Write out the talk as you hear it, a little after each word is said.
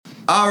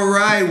All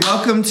right,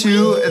 welcome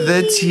to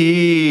the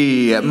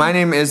T. My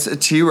name is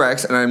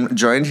T-Rex, and I'm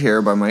joined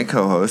here by my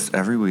co-host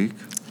every week.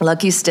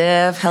 Lucky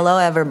Stiff. Hello,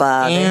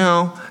 everybody.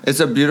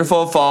 It's a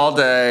beautiful fall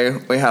day.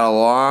 We had a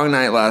long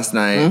night last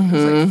night.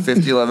 There's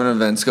like 11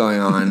 events going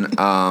on.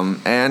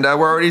 And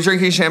we're already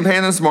drinking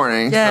champagne this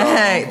morning.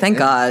 Yay, thank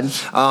God.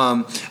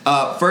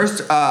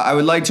 First, I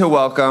would like to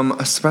welcome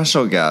a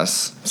special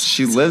guest.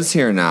 She lives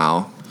here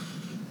now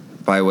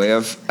by way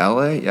of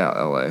LA? Yeah,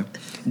 LA.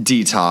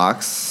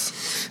 Detox.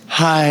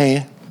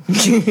 Hi.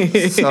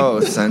 So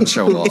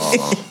sensual. You're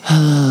welcome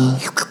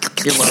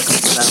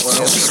to that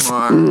world.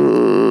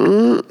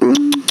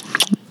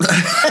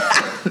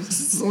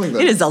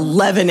 It is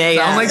 11 a.m.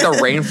 Sound like the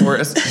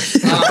rainforest.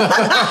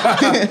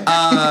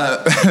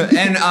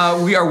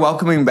 And we are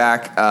welcoming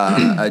back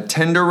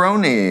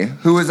Tenderoni,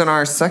 who was in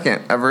our first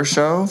ever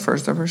show.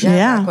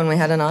 Yeah, back when we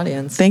had an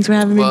audience. Thanks for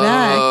having me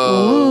back.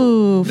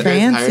 Ooh, you guys hired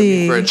me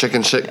fancy. for a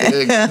chicken shit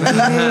gig.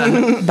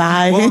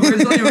 Bye. Well,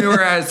 originally we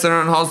were at Center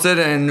on Halsted,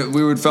 and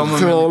we would film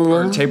them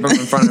or tape them in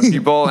front of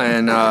people,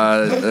 and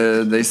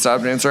they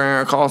stopped answering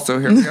our call, so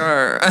here we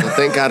are. Well,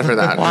 thank God for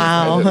that.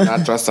 Wow. I did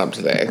not dress up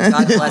today.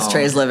 God bless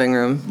Trey's living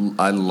room.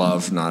 I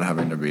love not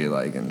having to be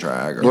like in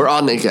drag. We're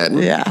all naked.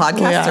 Yeah.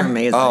 Podcasts are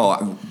amazing.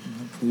 Oh,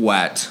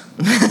 wet,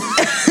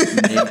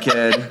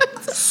 naked,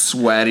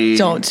 sweaty.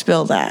 Don't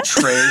spill that.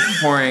 Trey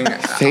pouring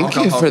Thank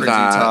you alcohol for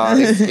that.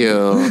 detox. Thank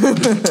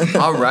you.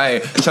 All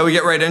right, shall we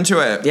get right into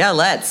it? Yeah,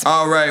 let's.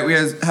 All right, we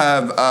have,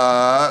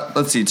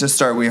 let's see, to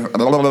start, we have,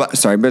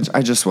 sorry, bitch,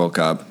 I just woke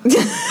up.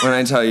 When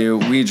I tell you,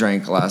 we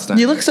drank last night.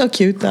 You look so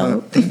cute, though.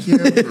 Thank you.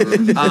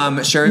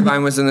 Sherry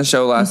Vine was in the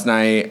show last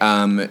night.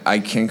 I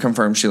can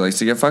confirm she likes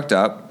to get fucked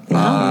up.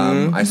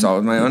 I saw it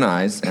with my own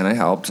eyes, and I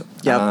helped.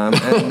 Yep. And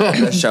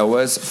the show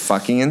was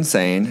fucking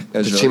insane. It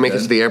was Did really she make it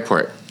good. to the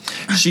airport?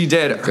 She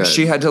did. Good.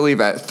 She had to leave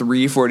at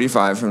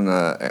 3:45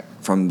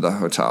 from the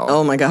hotel.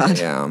 Oh, my God.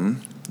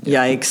 A.m.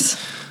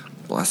 Yikes.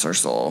 Bless her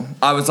soul.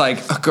 I was like,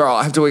 oh, girl,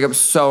 I have to wake up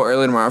so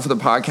early tomorrow for the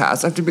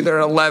podcast. I have to be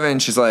there at 11.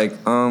 She's like,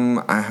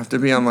 I have to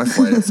be on my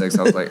flight at 6.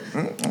 I was like,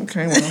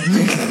 okay,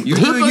 well, you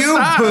do you,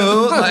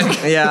 boo.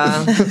 Like,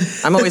 Yeah.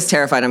 I'm always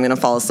terrified I'm going to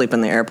fall asleep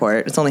in the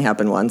airport. It's only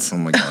happened once. oh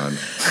my God.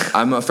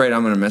 I'm afraid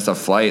I'm going to miss a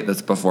flight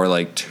that's before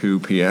like 2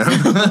 p.m.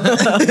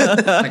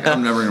 Like,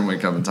 I'm never going to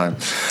wake up in time.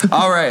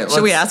 All right.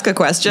 Should we ask a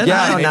question? Yeah,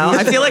 I don't maybe know. we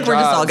I should feel like we're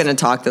just jobs. all going to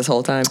talk this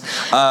whole time.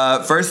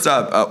 First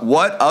up,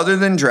 what other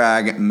than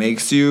drag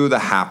makes you the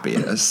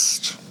happiest?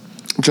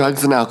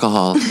 Drugs and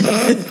alcohol.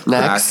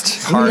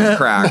 Next. Hard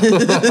crack.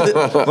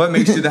 What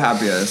makes you the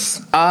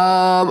happiest?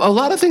 A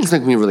lot of things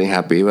make me really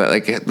happy, but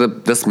like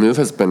this move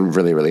has been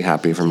really, really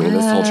happy for me.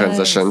 This whole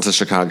transition to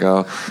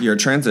Chicago. Your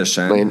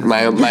transition.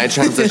 My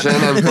transition.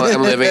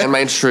 I'm living in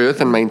my truth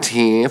and my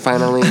tea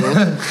finally.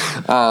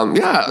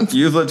 Yeah.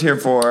 You've lived here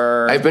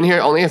for... I've been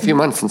here only a few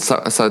months,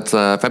 so it's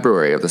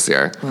February of this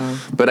year. Wow.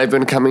 But I've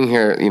been coming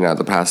here,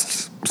 the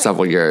past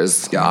several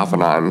years, off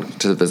and on,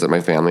 to visit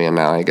my family, and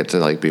now I get to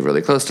like be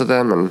really close to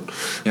them and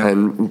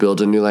build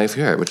a new life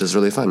here, which is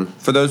really fun.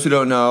 For those who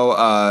don't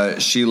know,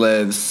 she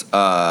lives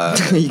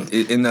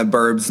in the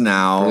burbs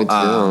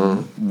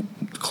now,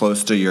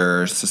 close to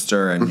your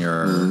sister and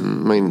your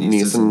my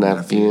niece and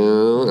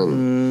nephew.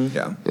 And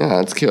yeah,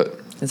 it's cute.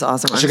 It's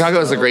awesome.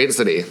 Chicago is a great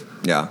city.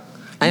 Yeah.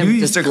 I am You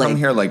used just to come like-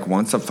 here like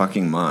once a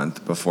fucking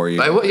month before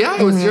you... I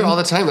was here all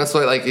the time. That's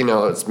why,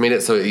 it's made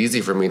it so easy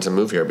for me to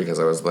move here because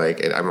I was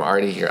like, I'm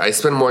already here. I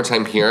spend more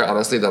time here,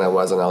 honestly, than I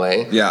was in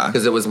LA. Yeah.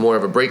 Because it was more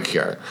of a break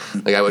here.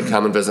 Like, I would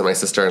come and visit my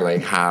sister and,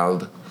 like,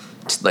 have,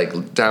 like,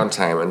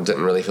 downtime and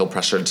didn't really feel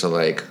pressured to,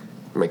 like,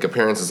 make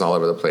appearances all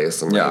over the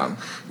place and,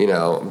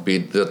 be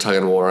the tug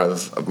and war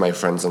of my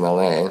friends in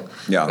LA.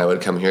 Yeah. And I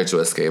would come here to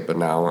escape, but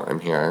now I'm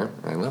here.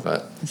 I love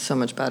it. It's so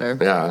much better.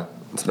 Yeah.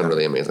 It's been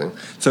really amazing.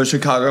 So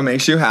Chicago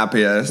makes you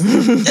happiest.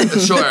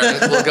 Sure,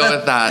 we'll go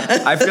with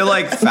that. I feel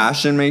like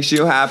fashion makes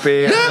you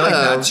happy. I feel like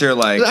that's your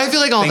like... I feel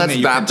like all thing that's that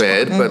you can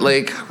vapid, but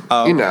like,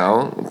 I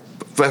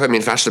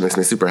mean, fashion makes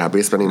me super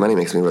happy. Spending money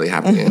makes me really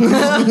happy.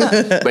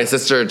 My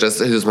sister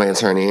who's my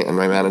attorney and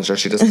my manager,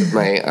 she just did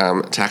my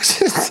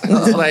taxes. And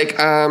it's like,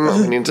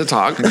 we need to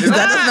talk. That does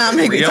not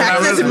make me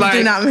Taxes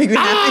do not make me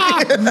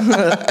happy.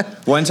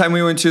 One time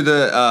we went to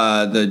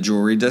the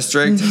jewelry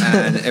district,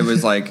 and it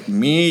was like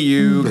me,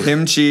 you,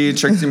 Kimchi,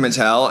 Trixie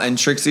Mattel, and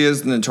Trixie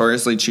is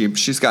notoriously cheap.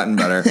 She's gotten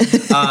better.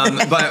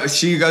 But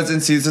she goes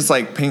and sees this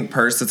like pink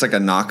purse. It's like a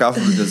knockoff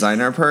of a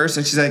designer purse,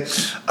 and she's like,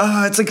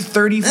 it's like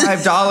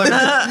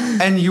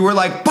 $35. And you were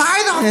like,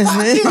 buy the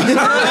fucking purse.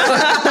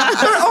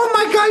 Oh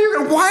my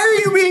God, why are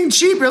you being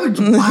cheap? You're like,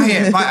 buy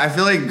it. I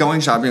feel like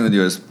going shopping with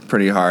you is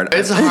pretty hard.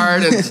 It's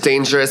hard. It's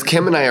dangerous.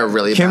 Kim and I are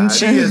really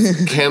Kimchi bad.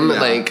 is... Kim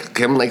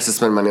likes to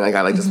spend money like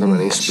I like to spend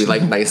money. We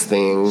like nice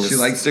things. She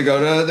likes to go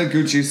to the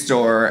Gucci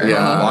store and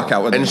walk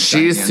out with and a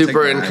she's gigantic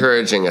super bag.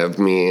 encouraging of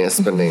me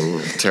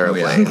spending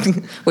terribly.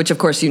 Which, of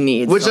course, you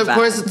need. Which, so of bad.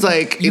 course, it's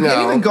like, You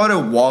can't even go to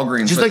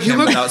Walgreens She's with like, you Kim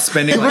look- without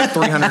spending like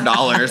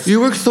 $300. You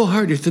work so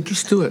hard. You said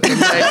just do it.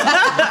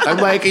 I'm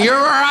like, you're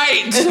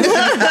right.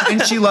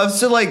 And she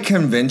loves to like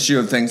convince you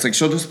of things. Like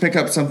she'll just pick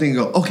up something and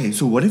go, okay,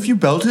 so what if you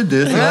belted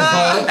this?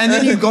 And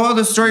then you go out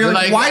the store, you're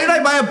like, why did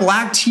I buy a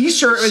black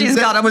t-shirt? She's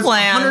got a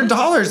plan.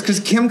 $100 because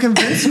Kim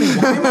convinced me.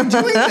 Why am I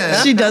doing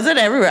this? She does it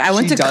everywhere. I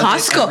went to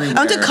Costco. I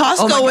went to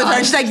Costco with her.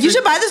 She's like, you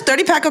should buy this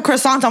 30-pack of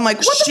croissants. I'm like,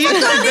 what the fuck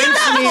did I need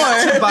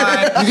that to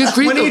buy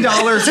 $20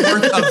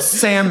 worth of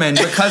salmon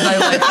because I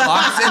like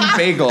lox and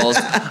bagels.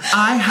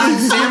 I had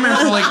salmon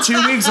for like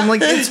 2 weeks. I'm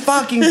like, it's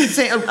fucking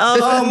salmon.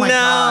 Oh my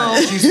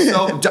God. She's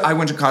so... I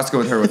went to Costco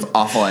with her with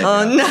awful idea.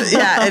 Oh, no.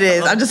 Yeah, it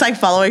is. I'm just like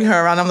following her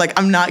around. I'm like,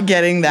 I'm not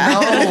getting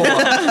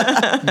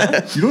that.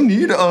 No. You don't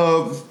need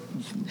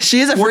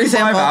She is a free 45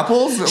 sample.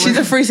 apples? She's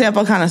a free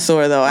sample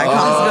connoisseur, though, at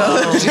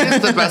Costco. She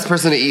is the best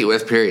person to eat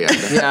with, period.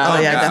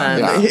 Yeah,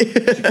 definitely.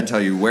 Yeah. She can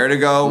tell you where to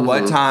go,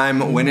 what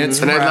time, when it's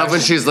And fresh. I love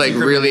when she's like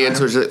really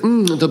into it. She's like,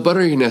 the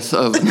butteriness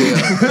of the...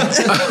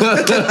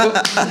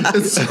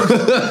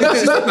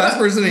 She's the best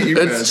person to eat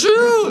with. It's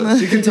true.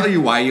 She can tell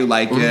you why you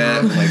like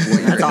it, like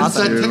what you're It's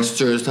that into.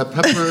 texture, it's that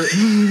pepper.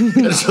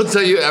 And she'll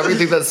tell you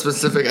everything that's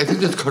specific. I think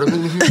there's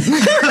cardamom in here.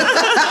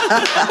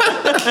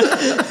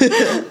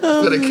 It's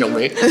gonna kill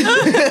me.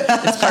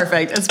 It's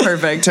perfect. It's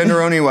perfect.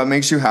 Tenderoni, what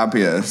makes you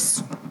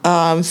happiest?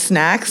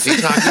 Snacks.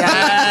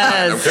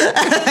 Yes.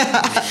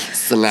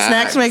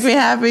 Snacks make me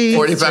happy.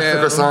 40 packs of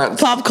croissants.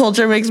 Pop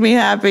culture makes me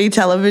happy.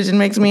 Television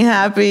makes me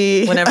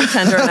happy. Whenever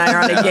Tender and I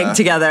are on a gig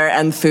together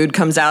and food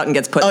comes out and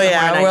gets put somewhere,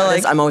 yeah, and we're I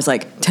like- I'm always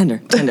like,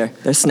 Tender,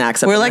 there's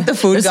snacks up We're there. like the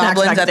food There's snacks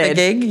goblins at the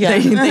backstage. gig. Yeah.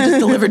 They just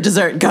delivered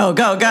dessert. Go.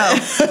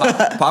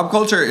 Pop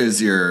culture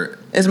is your...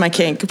 Is my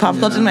kink. Pop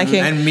culture is my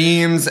kink. And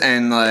memes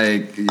and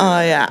like... Oh,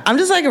 yeah. I'm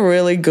just like a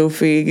really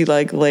goofy,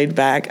 like laid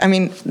back. I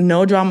mean,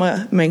 no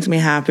drama makes me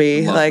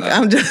happy. Love Like, that.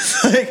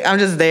 I'm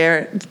just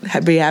there,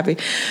 be happy.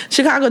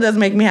 Chicago does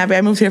make me happy.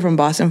 I moved here from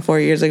Boston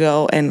 4 years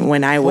ago, and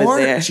when I was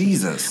there...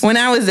 Jesus. When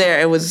I was there,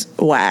 it was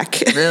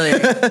whack. Really?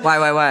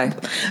 Why?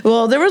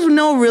 Well, there was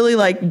no really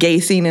like gay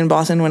scene in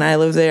Boston when I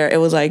lived there. It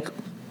was like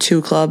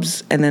 2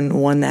 clubs and then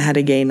one that had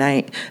a gay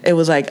night. It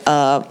was like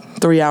a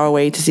 3-hour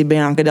wait to see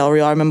Bianca Del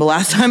Rio. I remember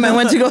last time I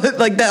went to go,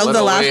 like that was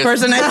the last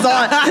person I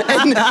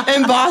saw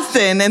in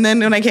Boston. And then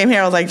when I came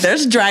here, I was like,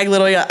 there's drag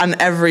literally on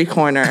every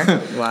corner.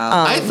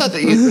 Wow. I thought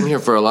that you'd been here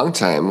for a long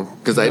time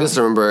because I just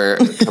remember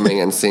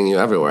coming and seeing you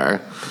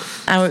everywhere.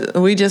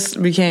 We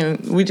just became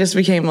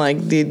like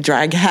the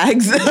drag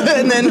hags,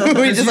 and then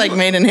we just like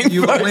made a name.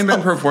 You've for only been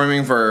ourselves.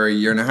 performing for a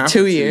year and a half?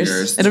 2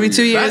 years. It'll be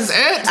 2 years. That's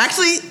it?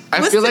 Actually,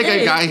 I what's feel like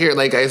today? I got here,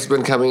 like I've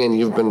been coming and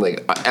you've been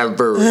like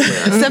everywhere.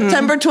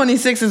 September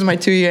 26th is my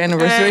 2-year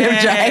anniversary of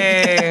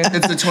drag.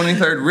 It's the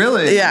 23rd,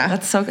 really? Yeah.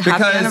 That's so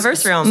happy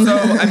anniversary. So,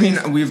 I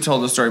mean, we've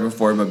told the story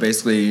before, but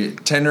basically,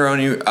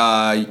 Tenderoni,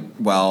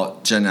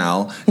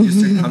 Janelle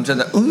used to come to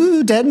the...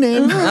 Ooh, dead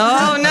name.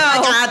 Oh no!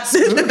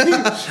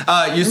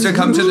 Used to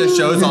come to the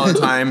shows all the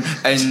time,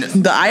 and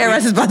The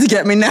IRS is about to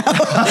get me now.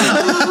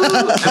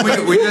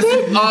 we just...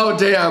 Oh,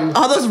 damn.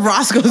 All those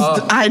Roscoe's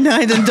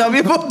I-9s and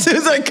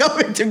W-2s are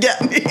coming to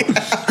get me.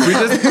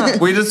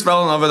 we just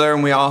fell in love with her,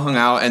 and we all hung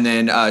out. And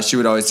then she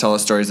would always tell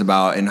us stories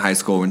about in high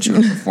school when she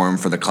would perform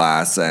for the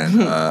class,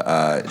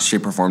 and she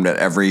performed at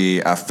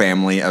every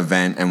family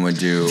event and would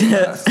do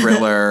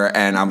Thriller.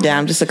 And I'm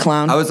just a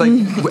clown. I was like,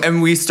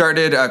 and we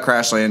started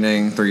Crash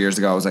Landing 3 years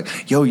ago. I was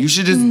like, yo, you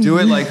should just do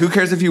it. Like, who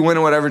cares if you win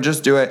or whatever?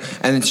 Just do it.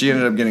 And then she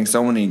ended up getting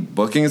so many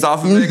bookings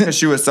off of it because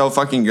she was so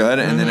fucking good.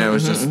 And then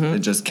it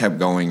just kept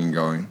going and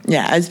going.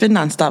 Yeah, it's been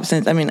nonstop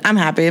since. I mean, I'm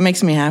happy. It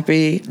makes me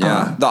happy.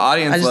 Yeah, the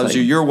audience just loves like-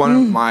 you. You're one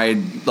of my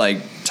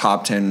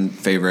top 10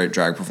 favorite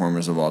drag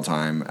performers of all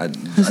time. I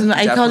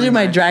called you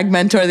my drag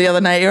mentor the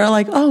other night. You were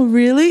like, oh,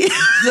 really?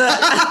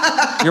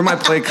 You're my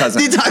play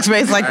cousin. Detox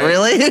Space, like,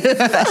 really?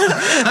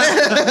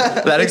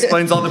 That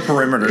explains all the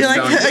perimeters. You're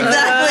like, don't you?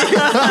 exactly.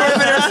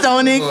 Perimeter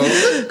stoning.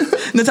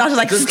 Natasha's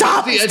like,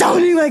 stop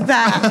stoning like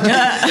that.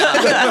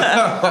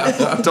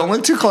 Don't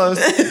look too close.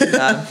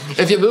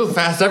 If you move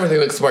fast, everything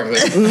looks sparkly.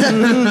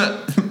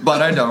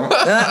 But I don't.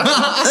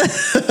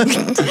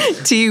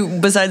 To you,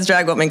 besides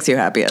drag, what makes you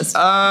happiest?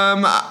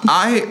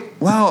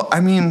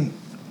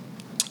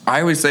 I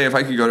always say if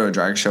I could go to a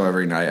drag show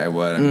every night, I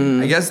would. I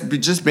mean, I guess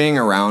just being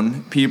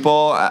around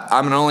people.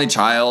 I'm an only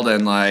child,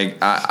 and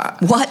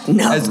What?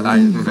 No. I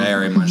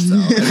very much so.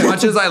 As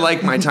much as I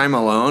like my time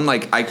alone,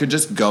 I could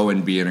just go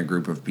and be in a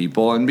group of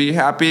people and be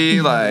happy.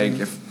 I'm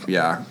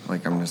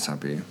just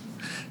happy.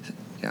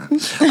 Yeah.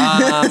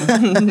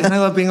 And I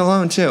love being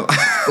alone too.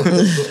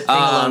 Being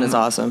alone is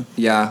awesome.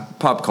 Yeah,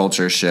 pop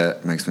culture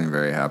shit makes me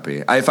very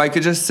happy. If I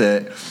could just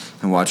sit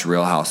and watch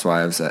Real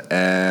Housewives at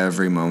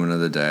every moment of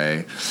the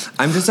day.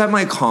 I'm just at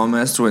my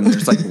calmest when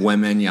there's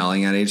women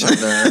yelling at each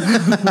other,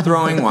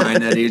 throwing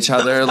wine at each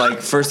other.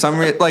 For some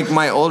reason,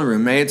 my old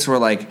roommates were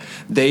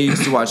they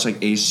used to watch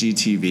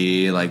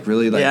HGTV,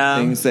 really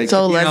things that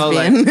So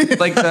lesbian.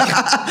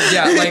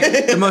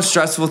 The most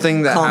stressful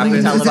thing that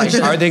Calming happens is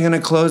television. are they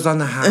gonna close on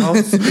the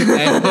house? And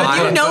they're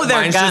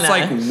mine's gonna.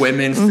 just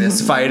women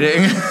fist fighting,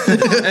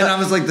 and I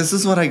was like, this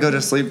is what I go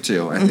to sleep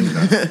to. I think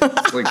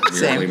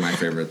that's really my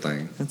favorite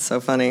thing. It's so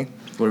funny.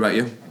 What about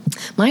you?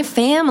 My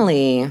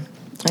family.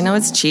 I know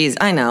it's cheesy.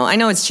 I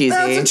know it's cheesy.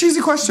 That's a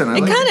cheesy question. It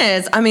kind of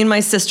is. I mean,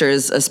 my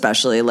sisters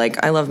especially.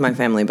 Like, I love my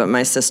family, but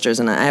my sisters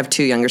and I have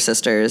 2 younger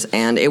sisters,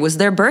 and it was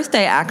their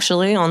birthday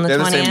actually on the 20th.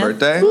 They have the same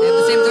birthday? They have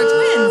the same. They're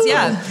twins.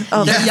 Yeah.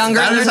 Oh, they're younger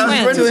That and is they're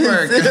how twins. twins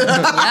work. Yep.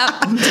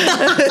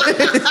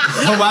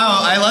 Oh, wow.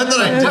 I love that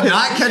I did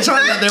not catch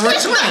on that they were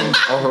twins.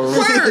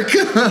 Work.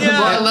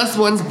 Well, unless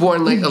one's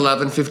born like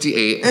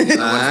 11:58 and the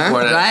other one's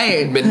born at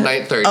Right.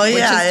 midnight 30. Oh, Which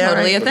yeah, is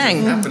totally right. a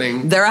thing.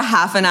 happening. They're a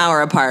half an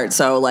hour apart,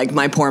 so like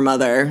my poor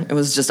mother, it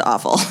was just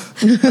awful.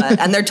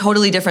 And they're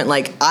totally different.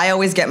 Like I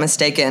always get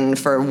mistaken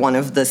for one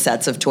of the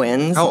sets of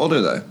twins. How old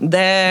are they?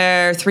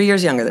 They're 3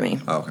 years younger than me.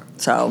 Oh, okay.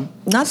 So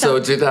not So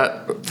that. do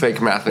that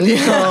fake math.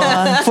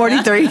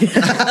 43.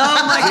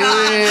 Oh my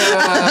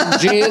god,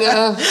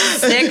 Gina.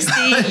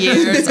 60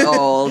 years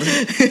old.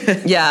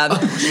 Yeah,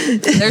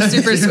 they're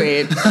super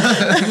sweet.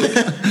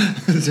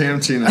 Damn,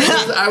 Tina.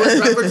 I was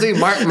referencing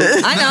Martin.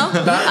 I know.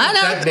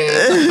 That name.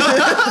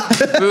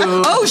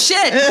 Oh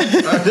shit!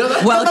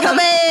 Welcome.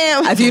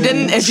 If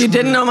you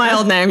didn't know my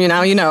old name, you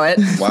know it.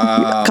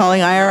 Wow.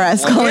 Calling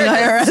IRS. Calling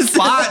IRS.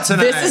 Spot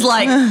tonight. This is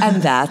like,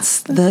 and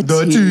that's the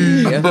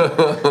tea.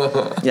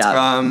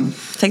 Yeah.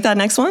 Take that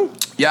next one.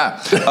 Yeah.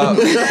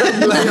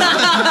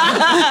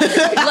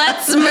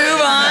 Let's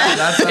move on.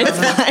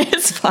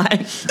 It's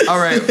fine. All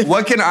right.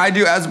 What can I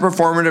do as a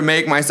performer to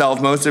make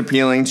myself most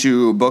appealing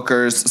to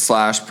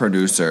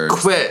bookers/producers?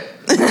 Quit.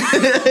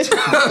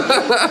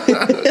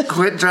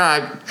 Quit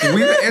drag.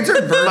 We've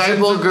answered versions.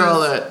 Bible of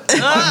girl this.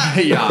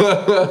 it.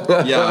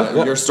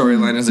 Yeah. Your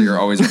storyline is that you're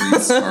always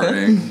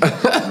restarting.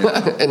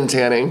 And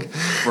tanning.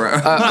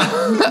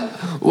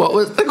 What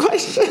was the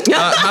question?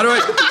 How do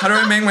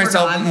I make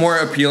myself more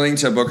appealing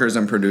to bookers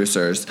and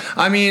producers?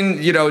 I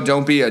mean,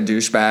 don't be a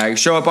douchebag.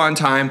 Show up on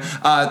time.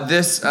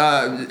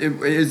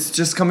 It's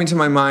just coming to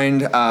my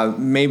mind,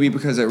 maybe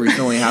because it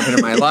recently happened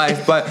in my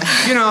life. But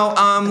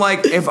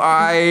like if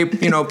I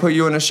put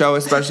you in a show,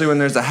 especially when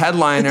there's a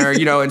headliner,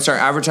 and start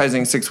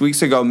advertising 6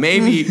 weeks ago,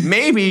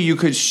 maybe you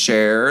could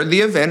share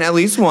the event at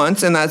least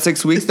once in that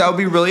 6 weeks. That would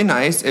be really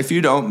nice. If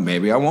you don't,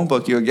 maybe I won't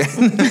book you again.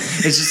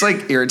 It's just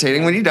like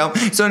irritating when you don't.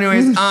 So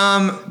anyways,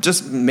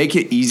 just make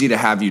it easy to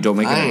have you. Don't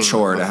make it a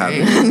chore to have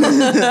you.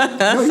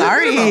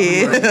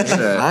 Sorry.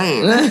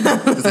 Fine.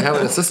 Because I have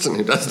an assistant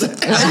who does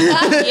that.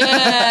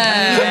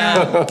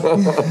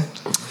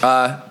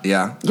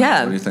 Yeah.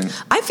 Yeah. What do you think?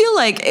 I feel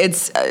like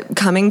it's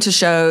coming to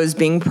shows,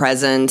 being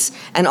present,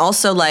 and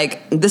also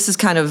like this is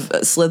kind of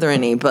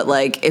Slytherin-y, but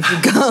like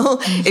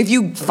if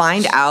you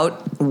find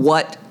out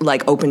what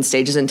like open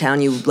stages in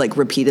town you like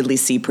repeatedly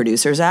see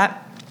producers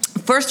at.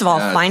 First of all,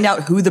 find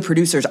out who the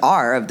producers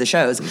are of the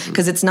shows,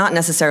 because it's not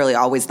necessarily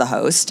always the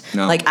host.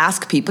 No. Like,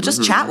 ask people,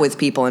 just chat with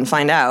people and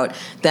find out.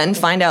 Then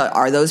find out,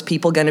 are those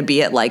people going to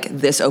be at, like,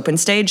 this open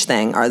stage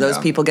thing? Are those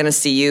people going to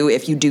see you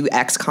if you do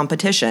X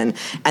competition?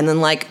 And then,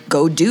 like,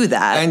 go do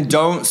that. And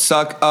don't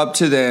suck up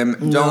to them.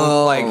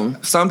 Don't,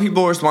 like, some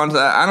people respond to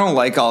that. I don't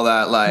like all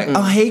that, like,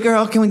 oh, hey,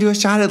 girl, can we do a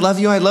shot? I love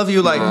you.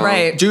 Like,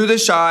 Right. do the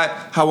shot.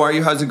 How are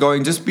you? How's it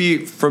going? Just be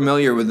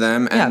familiar with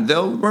them, and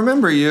they'll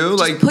remember you.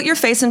 Just put your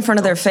face in front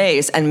of their face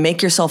and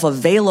make yourself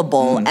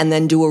available and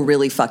then do a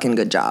really fucking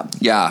good job.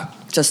 Yeah.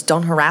 Just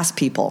don't harass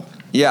people.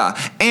 Yeah.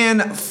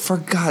 And for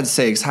God's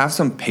sakes, have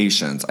some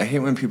patience. I hate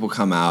when people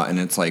come out and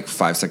it's like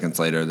 5 seconds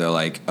later, they're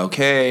like,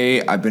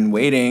 okay, I've been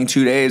waiting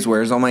 2 days.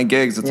 Where's all my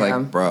gigs? It's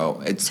like,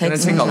 bro, it's going to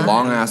take a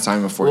long ass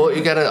time before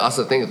you got to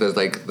also think there's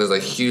a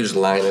huge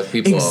line of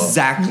people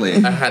exactly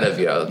ahead of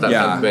you that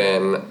have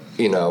been,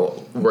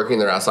 working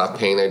their ass off,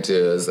 paying their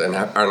dues, and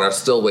are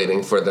still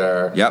waiting for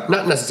their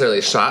not necessarily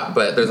shot,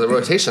 but there's a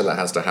rotation that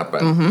has to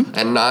happen,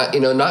 and not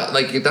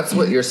like that's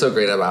what you're so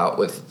great about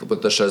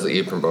with the shows that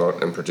you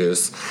promote and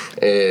produce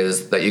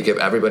is that you give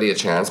everybody a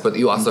chance, but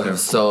you also have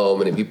so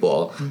many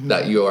people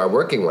that you are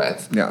working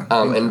with,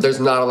 and there's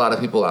not a lot of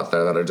people out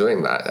there that are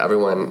doing that.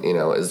 Everyone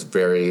is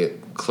very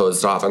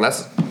closed off, and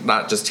that's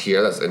not just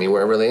here, that's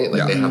anywhere really.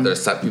 Like they have their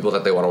set people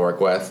that they want to work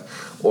with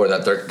or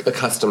that they're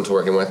accustomed to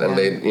working with, and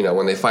they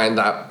when they find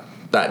that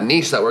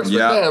niche that works for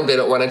them, they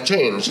don't want to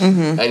change.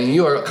 And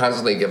you are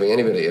constantly giving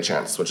anybody a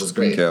chance, which is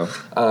great. Thank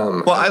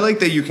you. Well, I like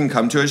that you can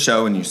come to a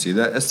show and you see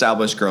the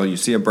established girl, you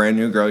see a brand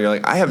new girl, you're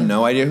like, I have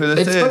no idea who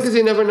this is. It's fun because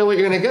you never know what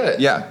you're going to get.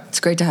 Yeah. It's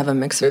great to have a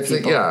mix of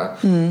people.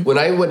 When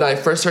I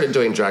first started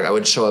doing drag, I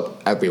would show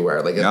up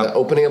everywhere. Like at the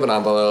opening of an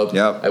envelope,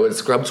 I would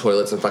scrub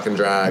toilets and fucking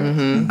drag.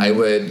 I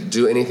would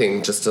do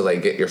anything just to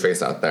like get your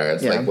face out there.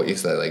 It's like what you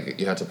said, like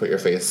you have to put your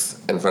face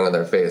in front of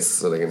their face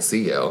so they can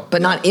see you.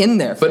 But not in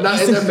their face. But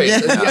not in their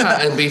face.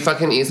 And be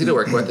fucking easy to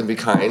work with and be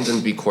kind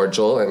and be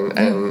cordial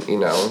and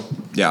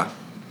Yeah.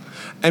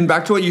 And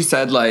back to what you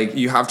said, like,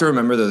 you have to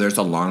remember that there's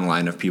a long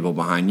line of people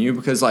behind you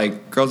because,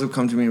 like, girls have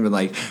come to me and been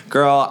like,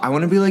 girl, I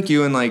want to be like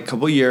you in, like, a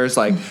couple years,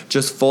 like,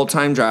 just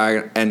full-time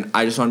drag, and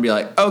I just want to be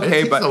like,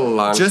 okay,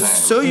 but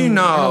just so you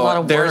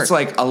know, there's,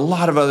 like, a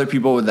lot of other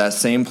people with that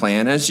same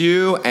plan as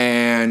you,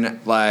 and,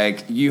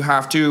 like, you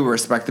have to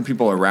respect the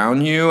people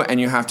around you, and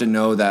you have to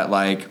know that,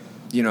 like,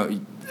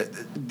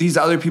 these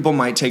other people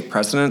might take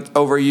precedence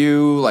over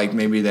you. Like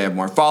maybe they have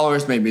more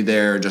followers, maybe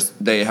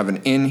they have an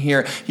in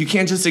here. You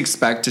can't just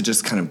expect to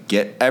just kind of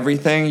get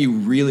everything. You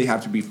really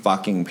have to be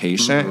fucking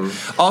patient.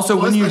 Also,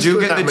 when you do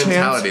get the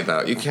chance,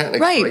 though, you can't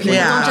Right. People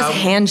don't just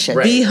hand shit.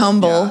 Right. Be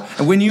humble. yeah.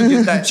 And when you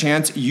get that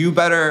chance, you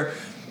better,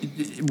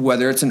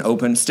 whether it's an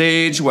open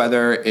stage,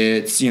 whether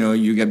it's,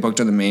 you get booked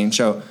on the main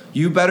show,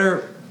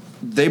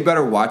 they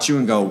better watch you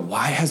and go,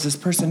 why has this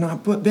person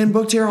not been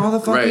booked here all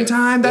the fucking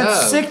time?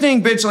 That's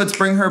sickening, bitch. Let's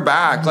bring her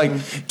back.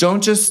 Like,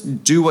 don't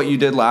just do what you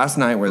did last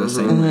night where the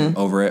same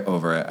over it.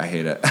 I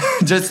hate it.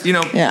 Just,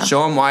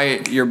 show them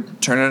why you're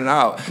turning it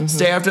out.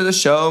 Stay after the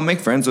show, make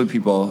friends with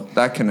people.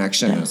 That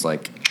connection is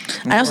like...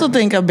 I also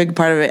think a big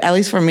part of it, at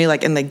least for me,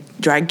 like in the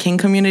drag king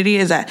community,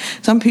 is that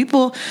some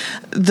people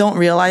don't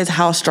realize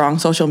how strong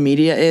social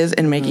media is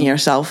in making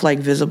yourself like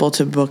visible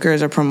to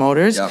bookers or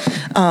promoters.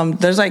 Yep.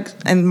 There's like,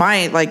 in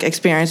my like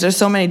experience, there's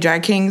so many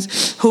drag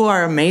kings who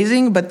are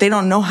amazing, but they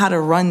don't know how to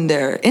run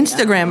their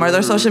Instagram or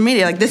their social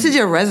media. Like, this is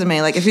your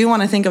resume. Like, if you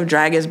want to think of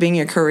drag as being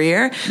your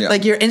career,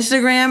 like your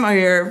Instagram or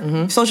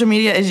your social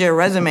media is your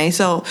resume.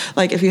 So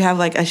like, if you have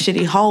like a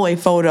shitty hallway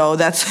photo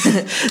that's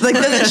like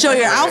doesn't show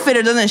your outfit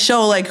or doesn't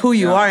show like who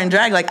you are in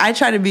drag, like I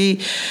try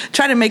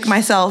to make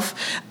myself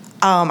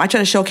I try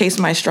to showcase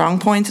my strong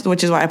points,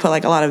 which is why I put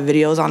like a lot of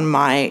videos on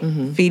my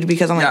feed,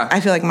 because I'm like,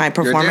 I feel like my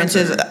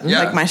performances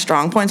like my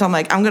strong points. I'm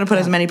like, I'm gonna put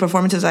as many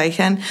performances as I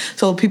can,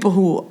 so people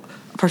who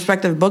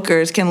prospective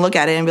bookers can look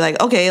at it and be like,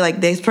 okay,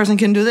 like this person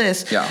can do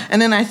this. And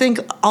then I think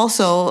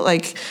also,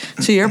 like,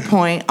 to your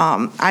point,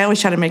 I always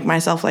try to make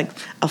myself like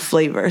a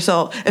flavor.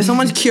 So if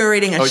someone's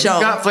curating a show,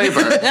 you got flavor.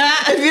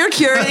 If you're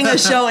curating a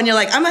show and you're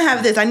like, I'm gonna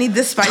have this, I need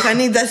this spice, I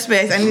need this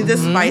spice, I need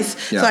this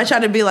spice. So I try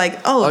to be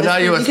like, now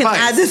you can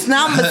add this,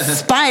 now I'm a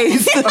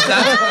spice.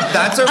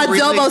 That's a really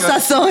adobo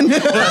sazon.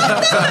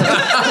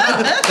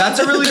 That's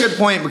a really good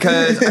point,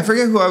 because I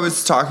forget who I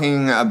was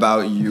talking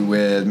about you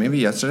with. Maybe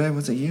yesterday.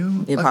 Was it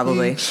you? Yeah,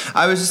 probably.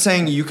 I was just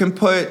saying, you can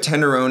put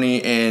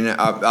Tenderoni in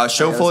a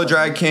show full of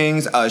drag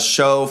kings, a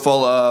show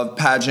full of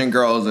pageant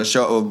girls, a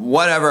show of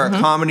whatever, a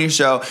comedy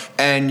show,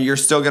 and you're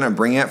still going to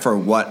bring it for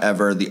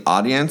whatever the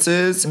audience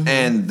is.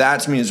 And that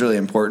to me is really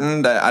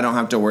important, that I don't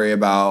have to worry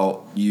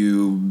about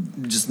you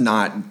just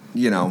not,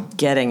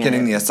 getting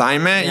the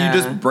assignment. You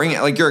just bring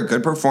it. Like, you're a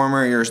good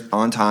performer, you're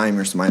on time,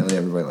 you're smiley,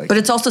 everybody likes it. But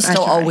it's also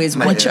still always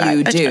what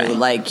you do.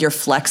 Like, you're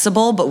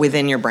flexible, but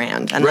within your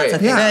brand. And that's a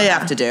thing that you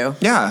have to do.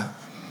 Yeah.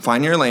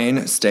 Find your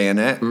lane, stay in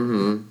it.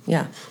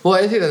 Yeah. Well,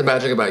 I think the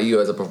magic about you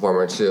as a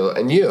performer too,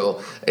 and you,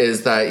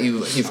 is that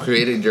you've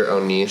created your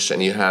own niche,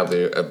 and you have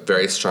a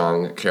very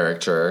strong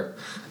character.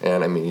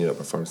 And I mean, you don't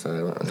perform, so I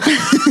don't.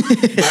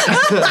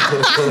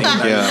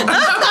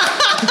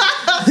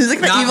 He's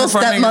like the Not evil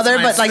stepmother,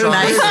 but like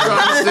nice.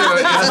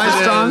 That's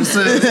my strong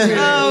suit.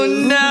 Oh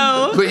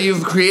no! But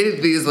you've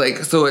created these, like,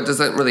 so it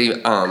doesn't really,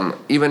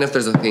 even if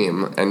there's a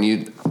theme, and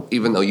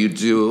even though you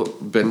do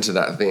bend to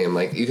that theme,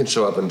 like, you can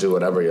show up and do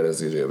whatever it is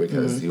you do,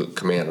 because you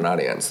command an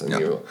audience, and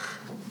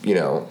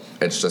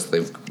it's just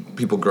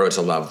people grow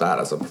to love that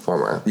as a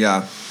performer.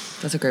 Yeah.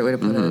 That's a great way to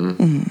put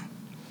it.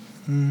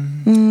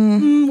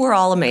 We're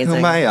all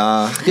amazing.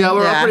 Yeah,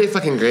 we're all pretty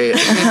fucking great.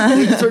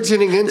 Thanks for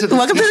tuning in to this.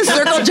 Welcome to the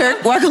Circle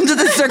Jerk. Welcome to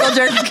the Circle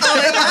Jerk.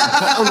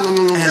 Oh,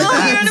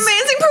 you're an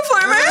amazing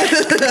performer.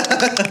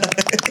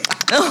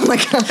 Oh my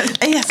god.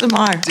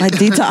 ASMR. My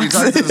detox.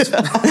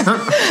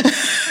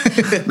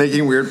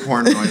 Making weird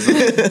porn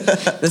noises.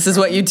 This is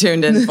what you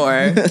tuned in for.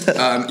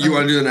 You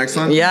want to do the next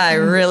one? Yeah, I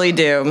really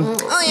do.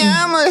 Oh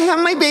yeah, I'm gonna have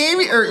my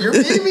baby, or your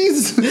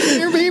babies.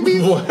 Your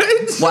baby. What?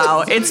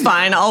 Wow, it's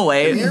fine. I'll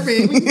wait. Your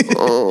baby.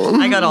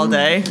 I got all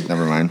day.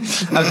 Never mind.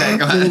 Okay,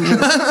 go ahead.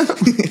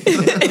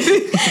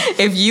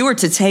 If you were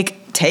to take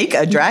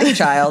a drag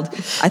child,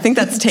 I think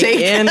that's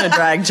take in a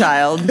drag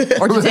child,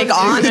 or to take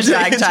on a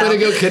drag I'm child. gonna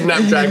go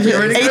kidnap drag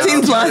queens.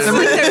 18 plus. I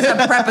think there's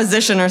a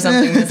preposition or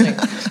something missing.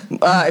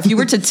 If you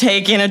were to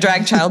take in a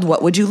drag child,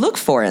 what would you look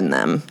for in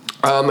them?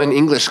 An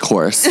English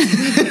course.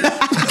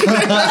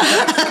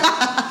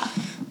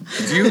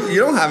 You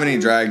don't have any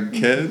drag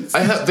kids? I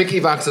have Vicky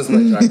Vox as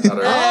my drag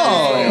daughter.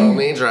 Oh. My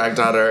only drag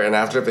daughter, and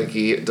after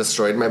Vicky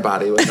destroyed my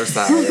body with her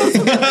size,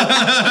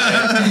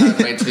 I had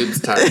my tubes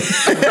tied.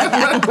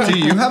 Do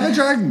you have a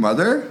drag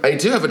mother? I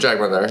do have a drag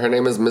mother. Her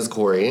name is Ms.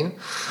 Corey.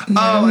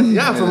 Oh,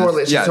 yeah,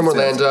 she's from it's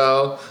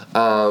Orlando.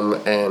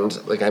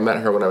 And like, I met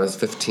her when I was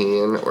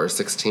 15 or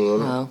 16.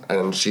 Wow.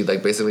 And she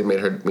like basically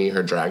made me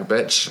her drag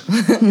bitch.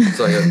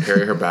 So I would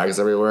carry her bags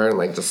everywhere and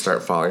like just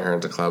start following her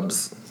into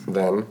clubs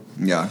then.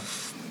 Yeah.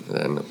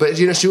 But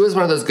she was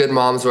one of those good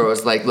moms where it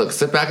was like, look,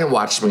 sit back and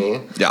watch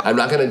me. Yeah. I'm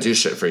not going to do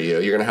shit for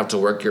you. You're going to have to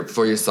work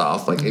for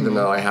yourself. Like, even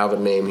though I have a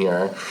name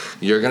here,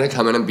 you're going to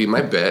come in and be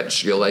my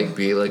bitch. You'll like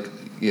be like,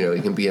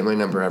 you can be in my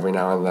number every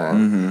now and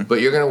then.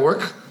 But you're going to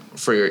work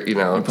for your, You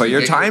put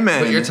your time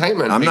in. Put your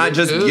time in. I'm not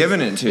just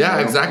giving it to you. Yeah,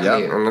 exactly.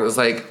 Yep. And it was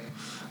like,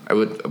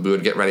 we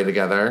would get ready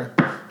together.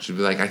 she'd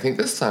be like, I think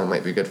this song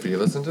might be good for you.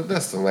 Listen to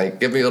this. And like,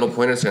 give me little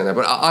pointers here and there.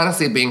 But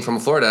honestly, being from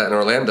Florida and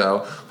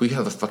Orlando, we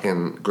have a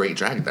fucking great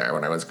drag there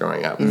when I was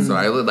growing up. So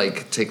I would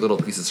like take little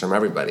pieces from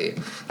everybody.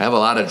 I have a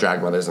lot of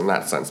drag mothers in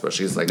that sense, but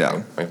she's like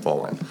my full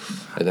one.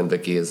 And then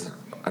Vicky is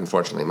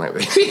unfortunately my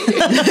baby.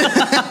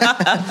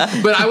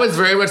 But I was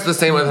very much the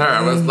same with her.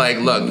 I was like,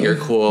 look, you're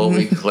cool,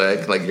 we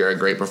click, like you're a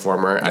great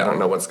performer. I don't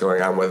know what's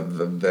going on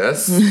with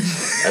this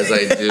as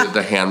I do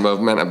the hand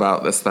movement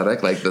about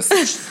aesthetic, like this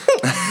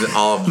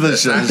all of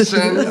this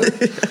action.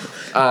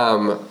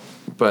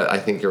 But I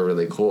think you're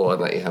really cool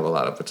and that you have a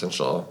lot of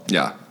potential.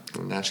 Yeah.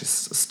 And now she's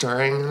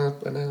starring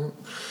in a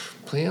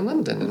play in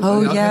London. And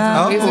Oh,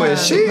 yeah. Oh,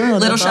 is she?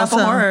 Little Shop of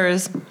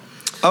Horrors.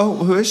 Oh,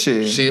 who is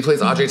she? She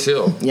plays Audrey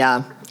too.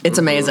 Yeah. It's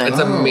amazing. It's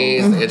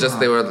amazing. It just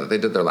they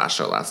did their last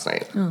show last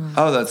night.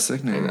 Oh, that's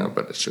sickening. I know,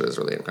 but she was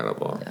really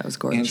incredible. That was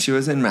gorgeous. And she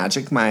was in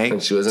Magic Mike.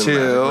 And she was in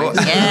too. Magic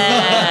Mike.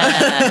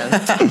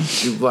 Yeah.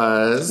 She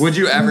was. Would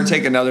you ever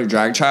take another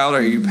drag child, or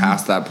are you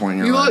past that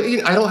point in your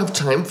life? I don't have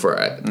time for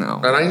it. No.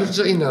 And I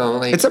usually,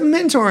 like It's a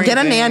mentoring. Get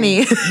a thing.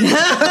 nanny. A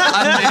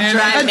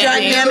drag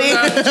nanny.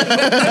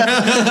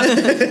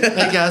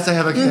 I guess I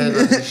have a kid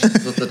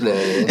with the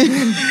nanny.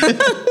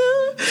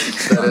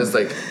 That is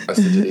like a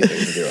shitty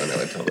thing to do, and I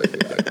would totally do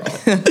that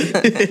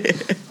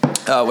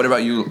girl. What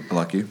about you,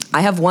 Lucky?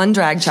 I have one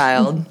drag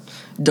child,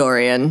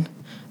 Dorian.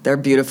 They're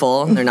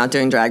beautiful. They're not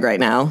doing drag right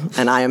now,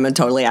 and I am a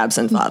totally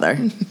absent father.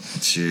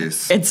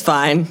 Jeez. It's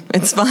fine.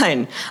 It's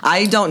fine.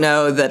 I don't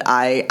know that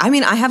I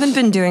haven't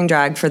been doing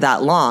drag for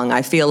that long.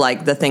 I feel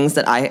like the things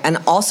that and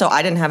also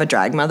I didn't have a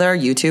drag mother.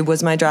 YouTube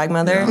was my drag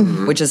mother,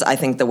 which is, I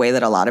think, the way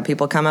that a lot of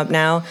people come up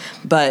now.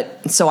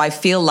 But so I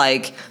feel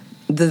like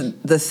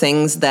the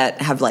things that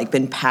have like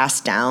been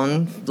passed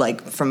down like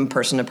from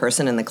person to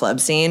person in the club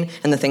scene,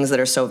 and the things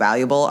that are so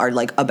valuable are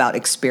like about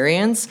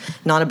experience,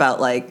 not about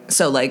like This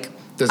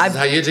is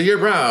how you do your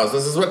brows.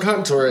 This is what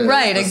contour is.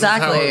 Right, this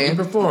exactly. Is how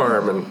you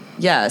perform. And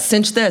yeah,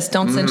 cinch this,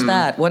 don't cinch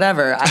that,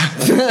 whatever.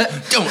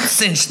 Don't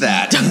cinch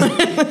that.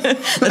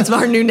 That's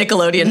our new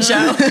Nickelodeon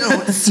show.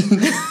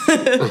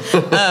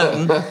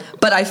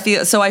 But I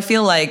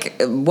feel like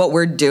what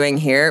we're doing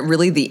here,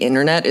 really the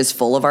internet is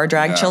full of our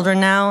drag children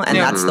now, and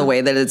that's the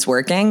way that it's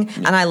working.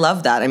 And I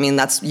love that. I mean,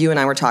 that's, you and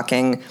I were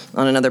talking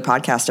on another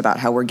podcast about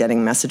how we're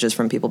getting messages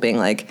from people being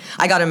like,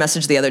 I got a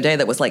message the other day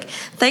that was like,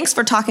 thanks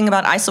for talking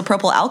about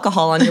isopropyl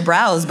alcohol on your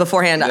brows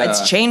beforehand.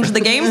 It's changed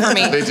the game for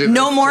me.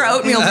 No more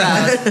oatmeal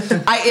brows.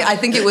 I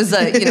think it was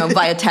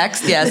via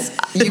text. Yes,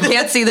 you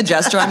can't see the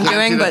gesture I'm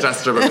doing, but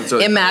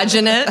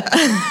imagine it.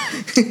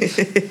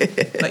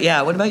 But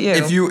yeah, what about you?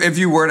 If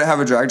you were to have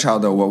a drag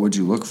child, though, what would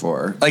you look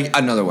for? Like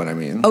another one, I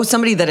mean. Oh,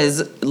 somebody that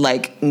is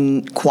like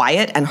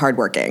quiet and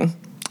hardworking.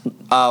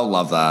 Oh,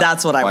 love that.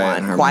 That's what I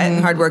want. Quiet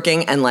and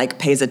hardworking, and like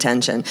pays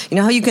attention. You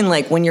know how you can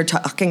like when you're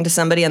talking to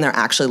somebody and they're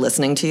actually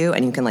listening to you,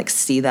 and you can like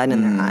see that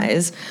in their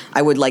eyes.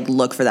 I would like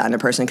look for that in a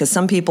person, because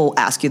some people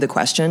ask you the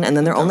question and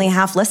then they're only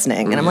half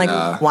listening, and I'm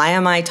like, why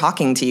am I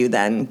talking to you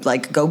then?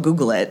 Like, go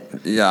Google it.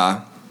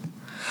 Yeah.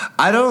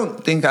 I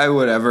don't think I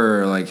would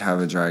ever like have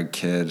a drag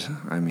kid.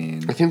 I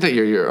mean, I think that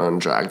you're your own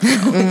drag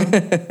child.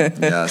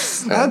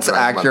 yes, that's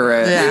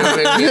accurate.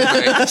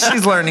 Yeah.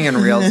 She's learning in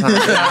real time.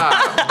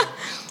 Yeah.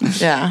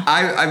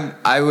 Yeah.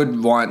 I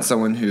would want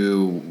someone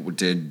who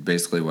did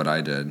basically what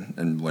I did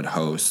and would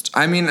host.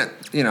 I mean,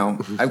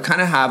 I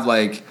kind of have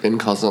like In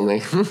calls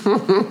only.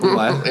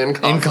 what?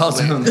 In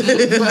calls only.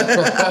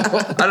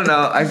 I don't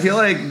know. I feel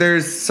like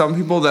there's some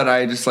people that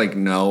I just like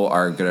know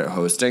are good at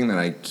hosting that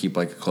I keep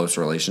like a close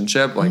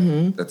relationship. Like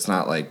that's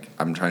not like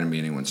I'm trying to be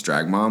anyone's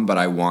drag mom, but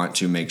I want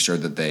to make sure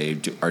that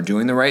they are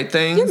doing the right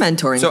thing. You're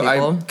mentoring so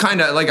people. I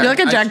kind of like You're like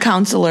a drag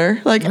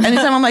counselor. Like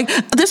anytime I'm like,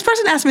 this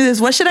person asked me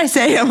this, what should I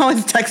say? I'm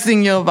always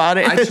texting you about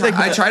it.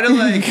 I try to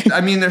like.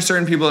 I mean, there's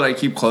certain people that I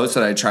keep close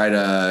that I try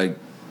to.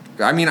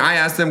 I mean, I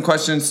ask them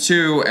questions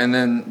too, and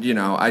then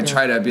I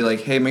try to be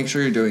like, hey, make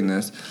sure you're doing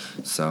this.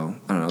 So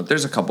I don't know.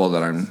 There's a couple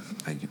that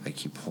I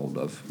keep hold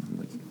of,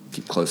 like,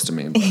 keep close to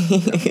me. But,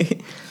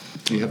 yeah.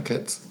 Do you have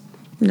kids?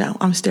 No,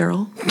 I'm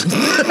sterile.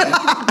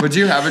 Would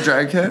you have a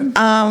drag kid?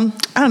 I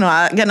don't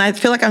know. Again, I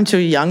feel like I'm too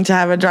young to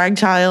have a drag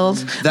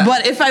child.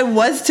 But if I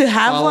was to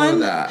have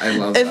one, I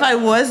love if that. I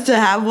was to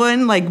have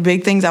one, like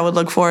big things I would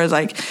look for is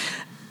like,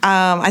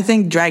 I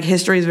think drag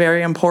history is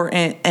very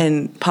important,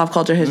 and pop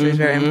culture history is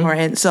very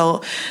important.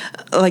 So,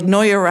 like,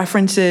 know your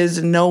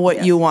references, know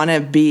what you want to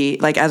be,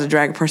 like, as a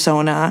drag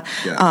persona.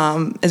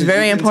 Yeah. It's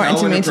very important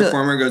to me when to. a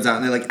performer goes out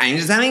and they're like, I'm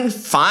just having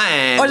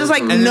fun. Or just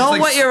like And know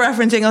like, what you're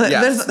referencing. Like,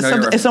 Yes, know your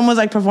if reference. someone's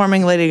like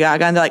performing Lady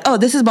Gaga and they're like, "Oh,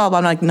 this is blah blah,"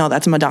 I'm like, "No,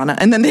 that's Madonna,"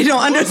 and then they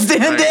don't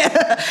understand it.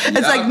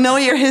 It's like know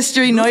your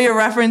history, know your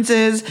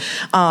references,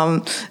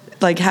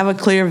 like have a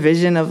clear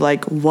vision of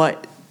like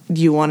what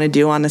you want to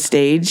do on the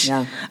stage.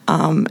 Yeah.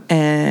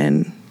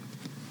 And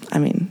I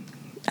mean,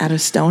 add a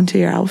stone to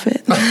your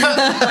outfit.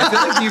 I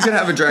feel like you could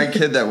have a drag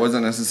kid that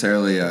wasn't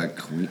necessarily a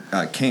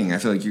king. I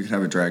feel like you could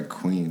have a drag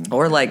queen.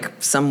 Or like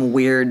some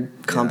weird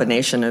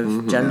combination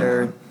of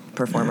gender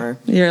performer.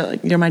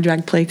 You're my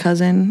drag play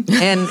cousin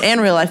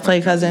and real life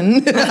play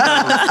cousin.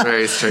 It's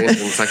very strange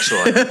and sexual.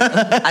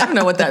 I don't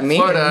know what that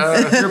means.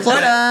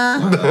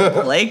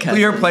 Florida. Play cousin.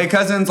 Your play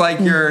cousins, like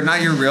you're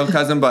not your real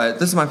cousin, but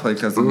this is my play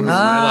cousin. This is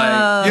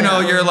my,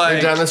 like, you're like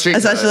You're down the street.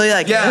 Essentially,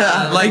 like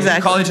like exactly.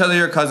 you call each other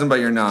your cousin, but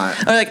you're not.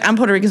 Or like I'm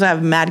Puerto Rican, so I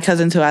have mad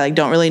cousins who I like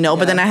don't really know.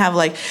 But then I have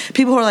like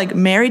people who are like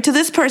married to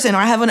this person, or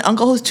I have an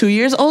uncle who's 2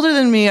 years older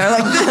than me, or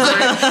like so it's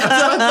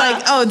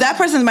like, oh, that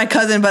person's my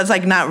cousin, but it's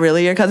like not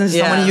really your cousin. It's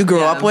someone you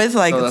grew up with.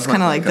 Like So it's that's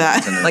kind of my like play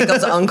that. cousin. Like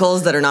those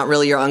uncles that are not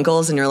really your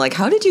uncles, and you're like,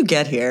 how did you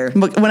get here?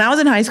 But when I was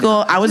in high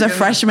school, I was a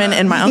freshman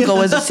and my uncle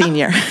was a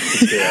senior.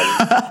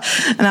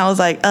 And I was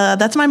like,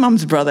 that's my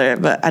mom's brother,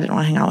 but I didn't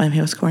want to hang out with him.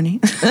 He was corny.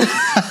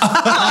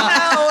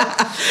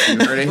 You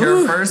heard it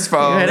here first,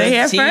 folks. You heard it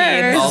here Tea,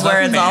 first. this is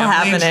where it's all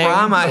Family happening.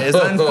 Trauma is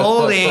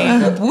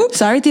unfolding.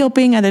 Sorry, Theo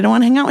Ping, I didn't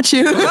want to hang out with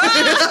you.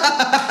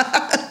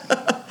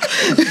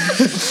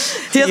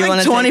 He has You like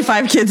wanna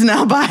 25 kids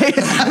now. Bye.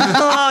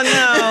 Oh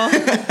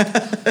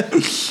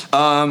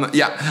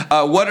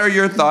no. What are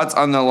your thoughts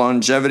on the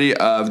longevity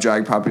of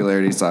drag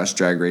popularity /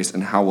 drag race,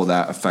 and how will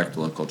that affect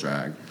local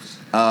drag?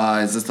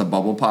 Is this a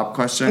bubble pop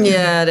question?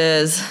 Yeah, it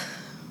is.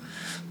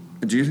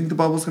 Do you think the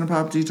bubble's gonna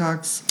pop,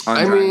 Detox? On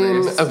I Drag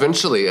mean, Race?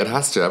 eventually it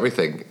has to.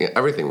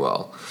 Everything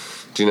will.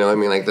 Do you know? I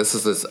mean, like this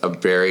is a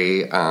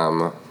very.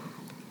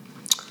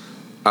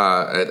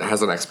 It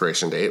has an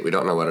expiration date. We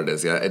don't know what it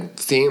is yet. It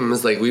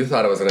seems like we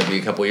thought it was going to be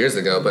a couple years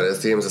ago, but it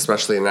seems,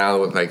 especially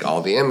now with like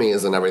all the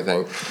Emmys and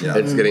everything,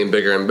 it's getting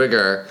bigger and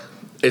bigger.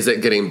 Is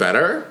it getting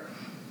better?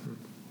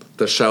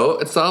 The show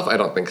itself, I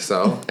don't think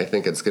so. I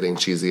think it's getting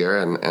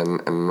cheesier and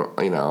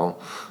you know.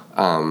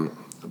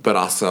 But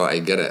also, I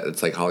get it.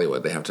 It's like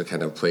Hollywood. They have to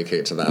kind of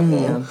placate to that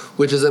whole,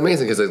 which is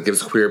amazing because it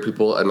gives queer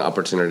people an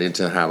opportunity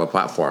to have a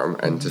platform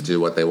and to do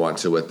what they want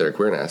to with their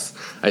queerness.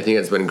 I think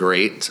it's been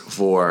great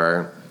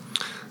for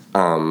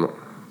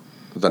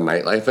the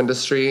nightlife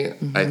industry.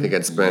 I think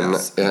it's been,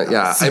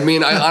 I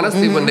mean, I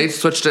honestly, when they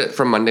switched it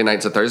from Monday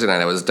night to Thursday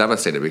night, I was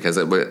devastated because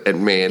it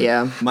made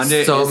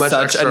Monday so is much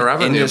such extra an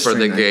revenue for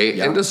the industry gay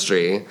night.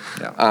 industry.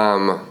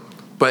 Yeah.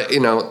 But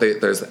you know,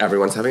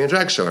 everyone's having a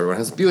drag show. Everyone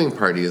has viewing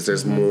parties.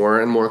 There's more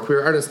and more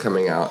queer artists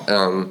coming out.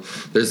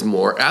 There's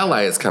more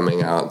allies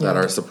coming out that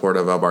are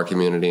supportive of our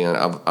community and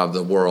of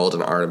the world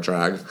and art of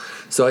drag.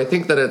 So I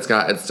think that it's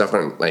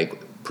definite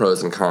like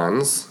pros and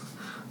cons.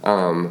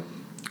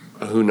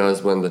 Who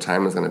knows when the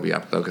time is going to be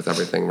up though? Because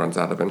everything runs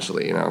out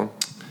eventually. You know.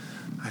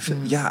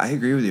 I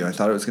agree with you. I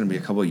thought it was going to be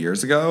a couple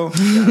years ago,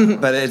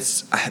 but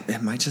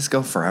it might just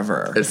go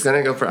forever. It's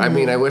gonna go for. I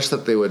mean, I wish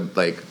that they would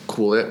like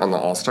cool it on the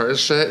All Stars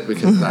shit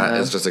because that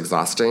is just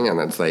exhausting, and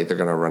it's like they're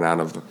gonna run out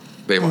of.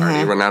 They've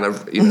already run out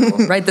of. You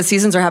know, Right, the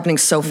seasons are happening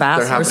so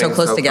fast. We're so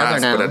close together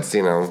fast, now. But it's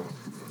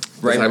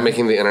Right. I'm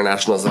making the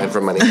international sign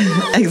for money.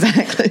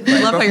 Exactly.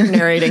 I love how you're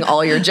narrating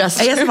all your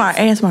gestures.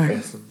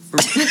 ASMR.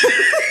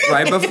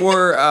 Right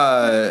before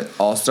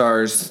All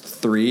Stars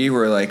 3,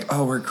 we're like,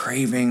 oh, we're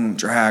craving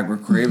drag or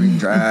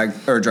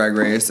Drag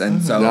Race,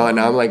 and so No,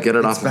 now I'm like, get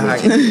it off back.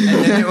 of me.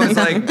 And then it was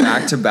like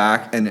back to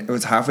back, and it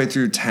was halfway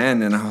through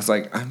 10, and I was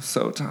like, I'm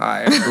so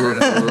tired.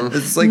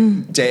 It's like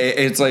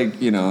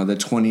the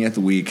 20th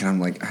week, and I'm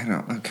like,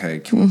 okay,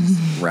 can we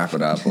just wrap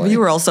it up? Like, You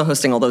were also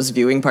hosting all those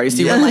viewing parties.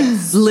 So you were like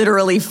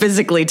literally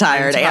physically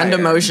tired and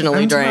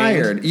emotionally I'm drained.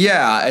 tired.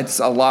 Yeah, it's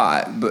a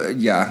lot, but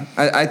yeah,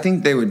 I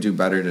think they would do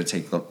better to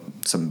take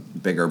some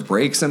bigger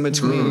breaks in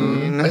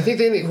between. I think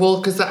they need,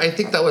 because I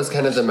think that was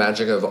kind of the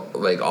magic of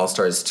like All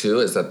Stars 2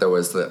 is that there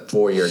was the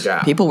 4-year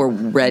gap. People were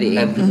ready.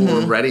 And people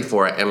were ready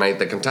for it, and like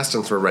the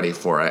contestants were ready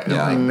for it, and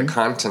like the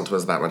content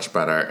was that much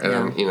better.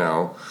 And you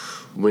know,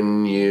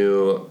 when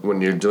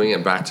you're doing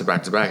it back to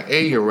back to back,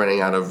 you're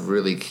running out of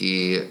really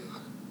key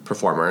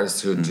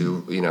performers who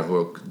do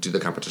who do the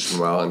competition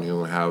well and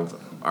who have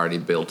already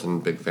built in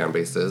big fan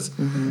bases,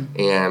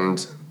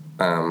 and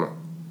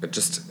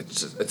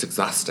it's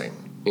exhausting,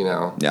 you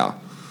know. Yeah.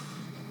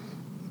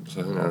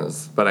 So who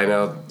knows? But I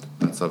know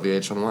that's what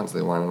VH1 wants.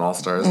 They want an All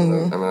Stars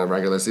and a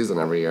regular season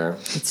every year.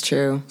 It's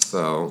true.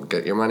 So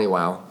get your money,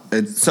 wow.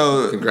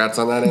 So Congrats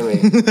on that,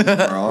 Amy.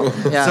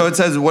 Yeah. So it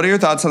says, what are your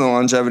thoughts on the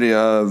longevity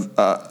of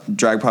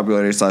drag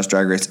popularity /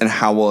 drag race, and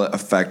how will it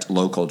affect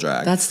local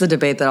drag? That's the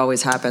debate that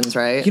always happens,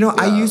 right? You know,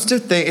 I used to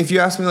think, if you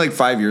asked me like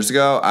 5 years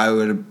ago,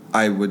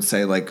 I would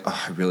say like,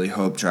 oh, I really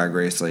hope Drag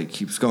Race like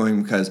keeps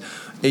going, because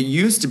it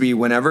used to be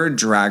whenever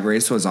Drag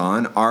Race was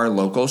on, our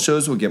local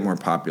shows would get more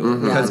popular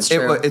because that's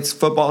true. it's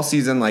football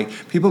season.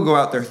 Like, people go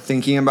out there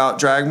thinking about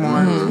drag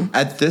more.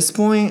 At this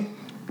point,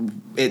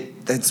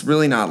 it's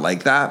really not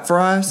like that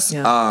for us.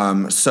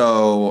 Yeah.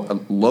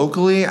 So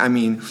locally, I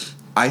mean,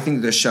 I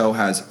think the show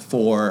has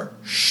for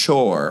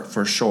sure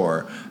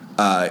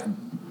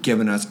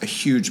given us a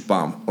huge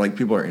bump. Like,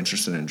 people are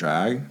interested in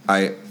drag.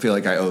 I feel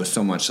like I owe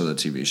so much to the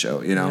TV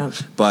show, you know? Yeah.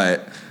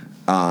 But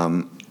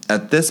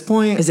at this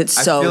point, Is it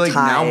so I feel like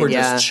now tied, we're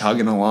yeah. just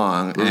chugging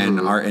along, and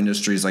our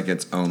industry's like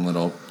its own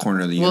little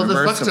corner of the Well,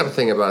 universe. the fucked up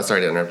thing about,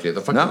 sorry to interrupt you,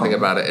 the fucked up thing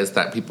about it is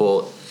that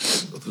people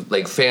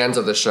like fans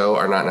of the show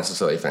are not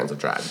necessarily fans of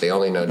drag. They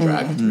only know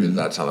drag through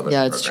that television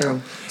Yeah, it's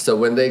program. true. So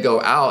when they go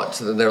out,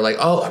 they're like,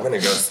 oh, I'm going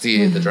to go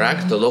see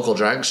the local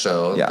drag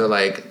show. Yeah. They're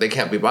like, they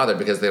can't be bothered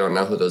because they don't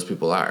know who those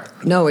people are.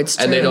 No, it's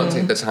true. And they don't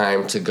take the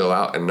time to go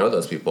out and know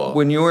those people.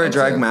 When you were a And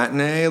drag so-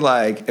 matinee,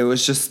 like, it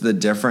was just the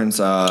difference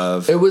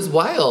of... It was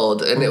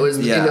wild, and it was,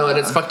 Yeah. you know, and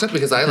it's fucked up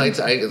because I like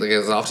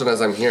as often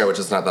as I'm here, which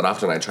is not that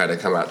often, I try to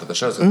come out to the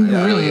shows because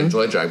I really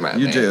enjoy drag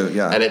matinee. You do,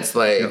 yeah. And it's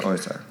like, You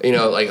always are. you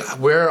know, like,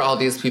 where are all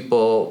these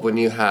people when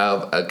you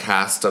have a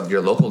cast of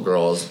your local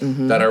girls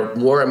that are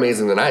more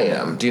amazing than I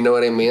am? Do you know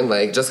what I mean?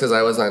 Like, just because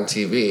I was on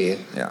TV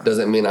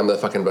doesn't mean I'm the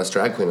fucking best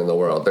drag queen in the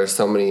world. There's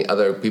so many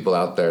other people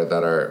out there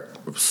that are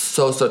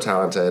so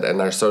talented and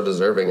are so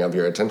deserving of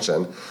your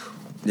attention.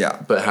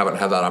 Yeah. But haven't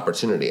had that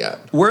opportunity yet.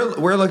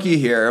 We're lucky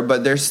here,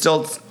 but there's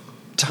still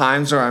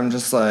times where I'm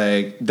just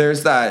like,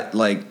 there's that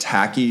like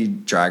tacky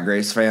Drag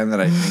Race fan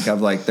that I think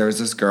of. Like, there was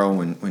this girl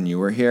when you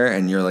were here,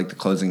 and you're like the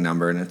closing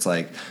number, and it's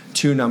like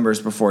 2 numbers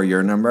before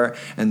your number,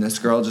 and this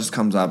girl just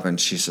comes up and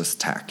she's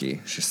just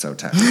tacky. She's so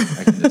tacky.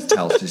 I can just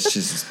tell. She's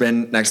just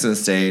been next to the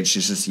stage.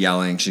 She's just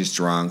yelling. She's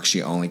drunk.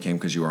 She only came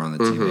because you were on the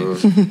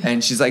TV.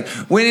 And she's like,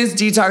 when is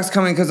Detox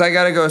coming? Because I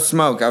gotta go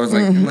smoke. I was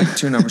like, I'm like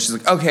 2 numbers. She's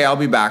like, okay, I'll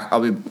be back.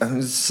 I'm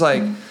just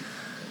like.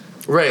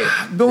 Right.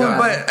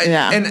 But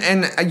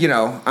and you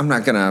know, I'm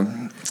not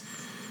gonna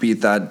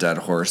beat that dead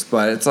horse,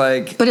 but it's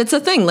like. But it's a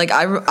thing. Like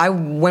I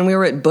when we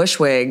were at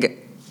Bushwig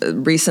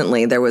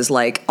recently, there was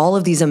like all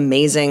of these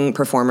amazing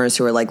performers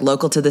who are like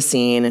local to the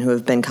scene and who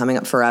have been coming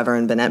up forever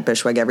and been at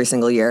Bushwig every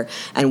single year.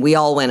 And we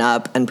all went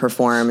up and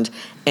performed,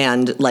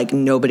 and like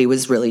nobody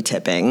was really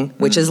tipping,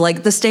 which is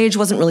like the stage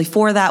wasn't really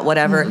for that,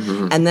 whatever.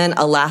 And then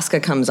Alaska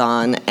comes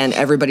on and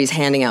everybody's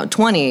handing out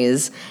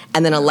 20s,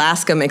 and then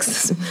Alaska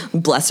makes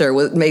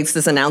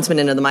this announcement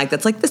into the mic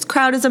that's like, this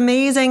crowd is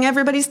amazing,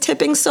 everybody's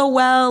tipping so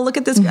well, look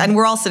at this. And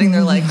we're all sitting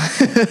there like,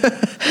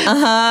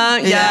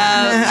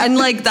 yeah. And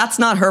like, that's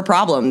not her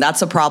problem.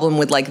 That's a problem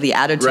with like the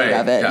attitude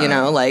of it, you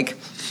know, like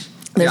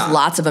there's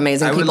lots of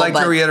amazing people. I would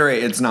like to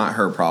reiterate, it's not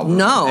her problem.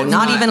 No, it's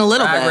not even a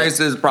little Drag bit.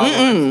 Race's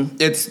problem.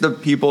 It's the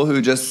people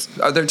who just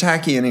they're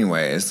tacky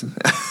anyways.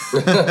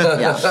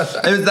 Yeah.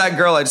 It was that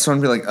girl. I just want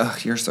to be like, oh,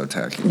 you're so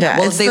tacky. Yeah,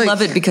 Well, it's they like-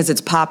 love it because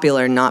it's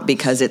popular, not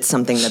because it's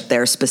something that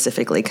they're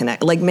specifically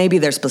maybe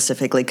they're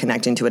specifically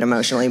connecting to it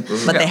emotionally,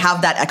 but they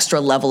have that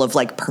extra level of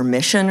like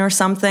permission or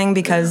something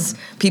because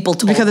people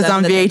told Because it's them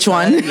on that they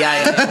VH1. could.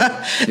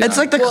 Yeah. It's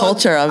like the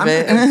culture of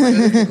it.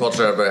 It's the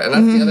culture of it, and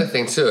that's the other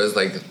thing too. Is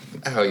like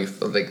how you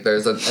feel like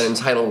there's an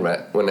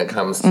entitlement when it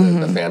comes to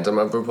the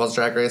fandom of RuPaul's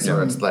Drag Race,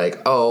 where it's like,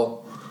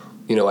 oh,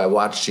 you know, I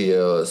watched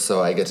you,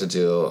 so I get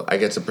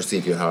to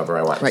perceive you however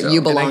I want. Right, to. you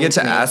And belong I get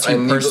to me. ask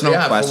you personal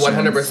questions.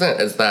 100%.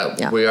 Is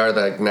that we are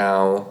like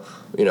now,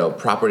 you know,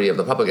 property of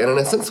the public, and in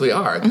a sense we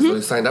are because we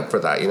signed up for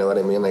that. You know what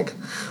I mean? Like,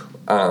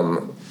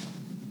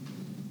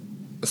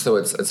 so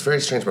it's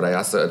very strange, but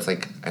it's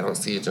like I don't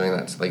see you doing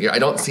that. Like, I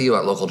don't see you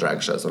at local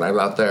drag shows when I'm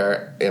out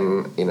there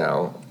in, you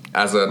know,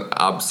 as an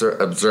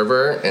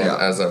observer and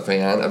as a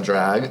fan of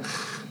drag.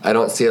 I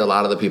don't see a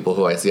lot of the people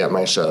who I see at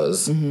my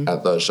shows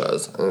at those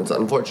shows, and it's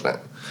unfortunate.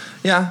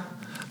 Yeah.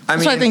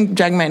 So I think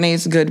drag matinee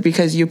is good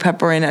because you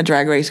pepper in a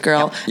Drag Race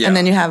girl, Yeah. and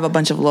then you have a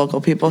bunch of local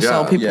people,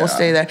 so Yeah. people Yeah. will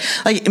stay there.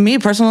 Like me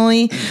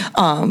personally,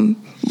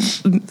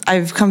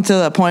 I've come to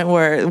the point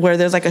where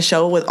there's like a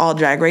show with all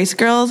Drag Race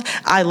girls.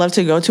 I love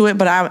to go to it,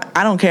 but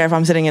I don't care if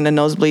I'm sitting in the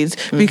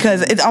nosebleeds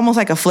because it's almost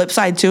like a flip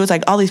side too. It's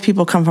like all these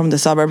people come from the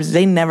suburbs;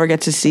 they never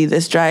get to see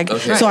this drag,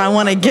 so I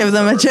want to give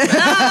them a chance.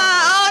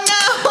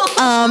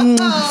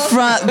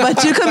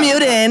 But you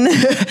commute in,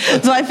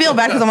 so I feel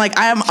bad because I'm like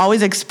I'm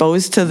always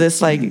exposed to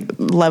this like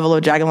level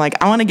of drag. I'm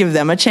like I want to give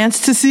them a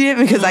chance to see it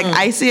because like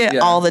I see it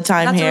all the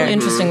time That's here. a really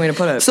interesting way to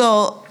put it.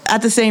 So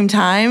at the same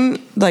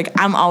time, like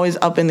I'm always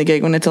up in the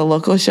gig when it's a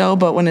local show,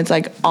 but when it's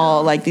like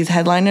all like these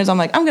headliners, I'm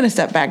like I'm gonna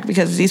step back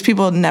because these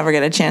people never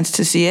get a chance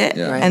to see it,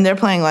 and they're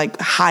playing like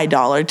high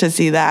dollar to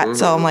see that.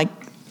 So I'm like.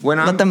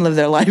 Let them live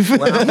their life.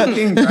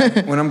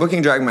 when I'm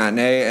booking drag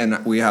matinee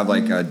and we have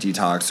like a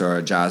Detox or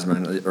a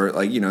Jasmine or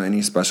like, you know,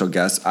 any special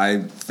guests,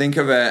 I think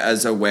of it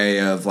as a way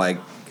of like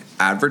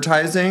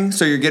advertising.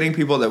 So you're getting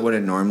people that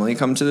wouldn't normally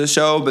come to the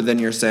show, but then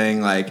you're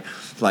saying like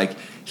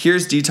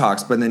here's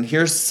Detox, but then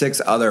here's 6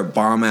 other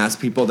bomb ass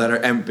people that are,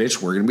 and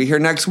bitch, we're gonna be here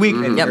next week,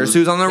 and here's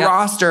who's on the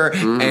roster,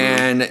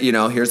 and you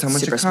know, here's how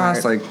much Super it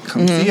costs. smart. Like,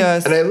 come see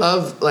us. And I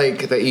love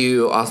like that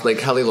you also like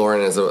Kelly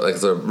Lauren is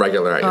a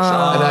regular at your show,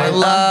 and I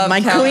love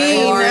my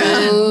queen.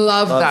 I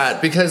love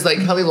that because like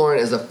Kelly Lauren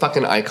is a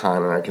fucking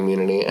icon in our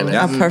community, and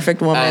A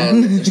perfect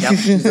woman. and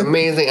she's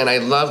amazing, and I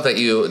love that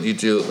you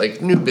do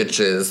like new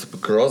bitches,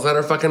 girls that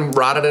are fucking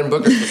rotted in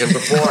boogers looking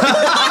before.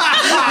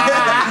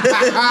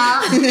 there's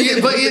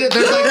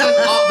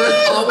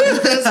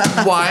always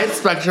this wide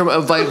spectrum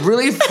of like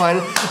really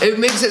fun. It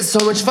makes it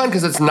so much fun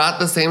because it's not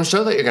the same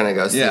show that you're gonna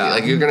go see. Yeah.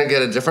 Like you're gonna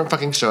get a different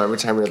fucking show every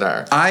time you're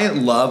there. I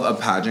love a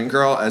pageant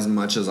girl as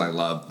much as I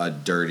love a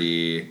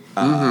dirty,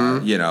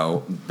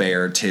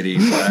 bare titty.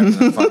 Whatever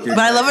the fuck But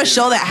I love a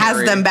show that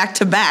has them back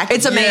to back.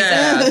 It's amazing.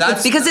 Yeah,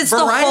 because it's the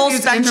variety whole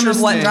is spectrum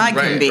of what drag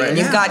Right, can be. right. And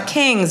you've got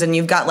kings and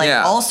you've got like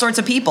all sorts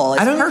of people.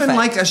 It's I don't perfect. even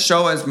like a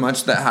show as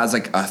much that has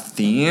like a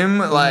theme.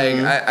 Like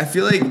I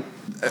feel like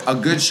a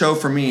good show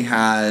for me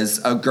has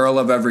a girl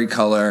of every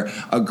color,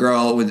 a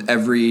girl with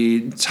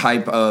every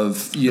type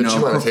of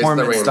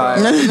performance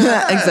style.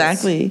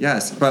 Exactly.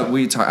 Yes, but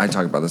I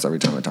talk about this every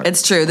time I talk.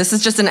 It's true. This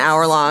is just an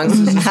hour-long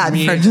ad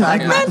for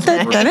drag.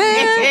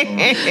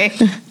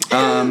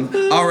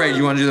 All right,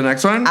 you want to do the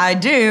next one? I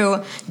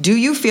do. Do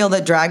you feel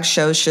that drag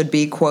shows should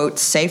be, quote,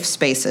 safe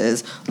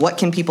spaces? What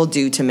can people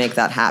do to make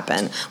that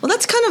happen? Well,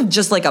 that's kind of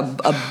just like a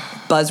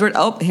buzzword.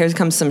 Oh, here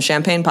comes some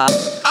champagne pop.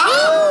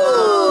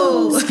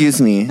 Oh!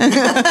 Excuse me.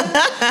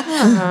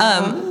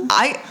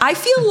 I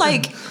feel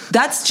like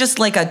that's just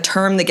like a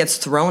term that gets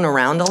thrown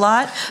around a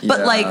lot.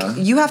 But like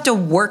you have to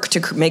work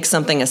to make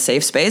something a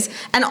safe space.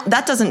 And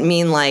that doesn't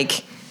mean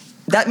like...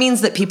 That means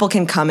that people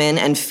can come in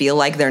and feel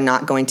like they're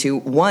not going to,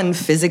 one,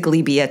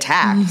 physically be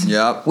attacked.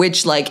 Yep.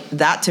 Which, like,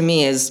 that to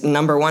me is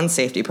number one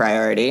safety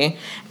priority.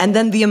 And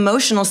then the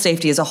emotional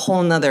safety is a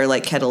whole nother,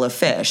 like, kettle of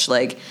fish.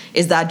 Like,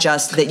 is that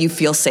just that you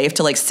feel safe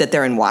to, like, sit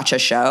there and watch a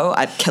show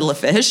at Kettle of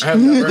Fish?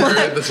 I've never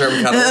heard the term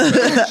kettle of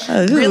fish.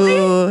 Really?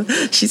 Ooh,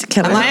 she's a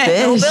kettle Am of I a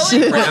fish.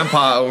 hillbilly?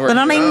 Grandpa over.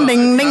 Ding,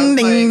 ding, ding,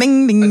 ding,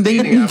 ding, ding,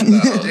 ding.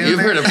 You've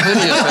heard of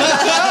plenty of fish.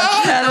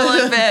 Kettle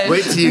of Fish.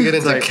 Wait till you get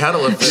into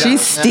kettle of fish. She's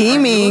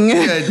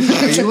steaming. Are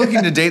you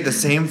looking to date the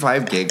same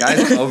 5 gay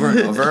guys over and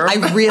over? I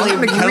really,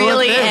 Welcome to Kettle of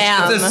really Fish.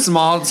 am. It's a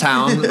small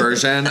town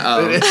version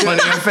of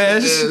Plenty of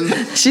Fish.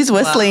 She's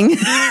whistling.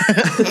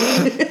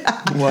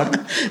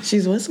 What?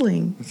 She's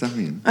whistling. What's that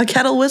mean? A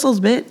kettle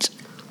whistles, bitch.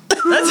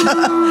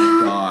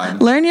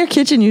 God. Learn your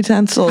kitchen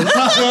utensils.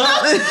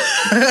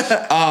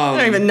 I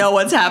don't even know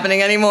what's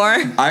happening anymore.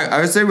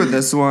 I would say with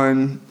this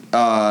one,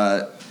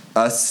 I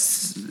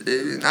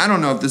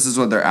don't know if this is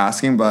what they're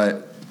asking,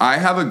 but I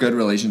have a good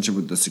relationship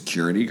with the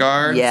security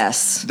guard.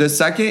 Yes. The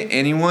second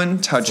anyone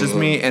touches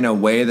me in a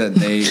way that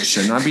they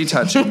should not be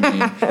touching me,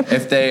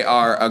 if they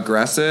are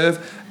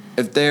aggressive,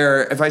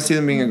 if I see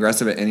them being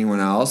aggressive at anyone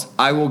else,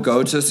 I will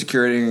go to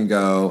security and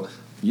go,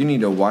 you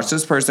need to watch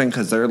this person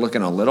because they're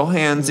looking a little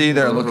handsy,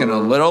 they're looking a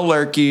little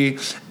lurky,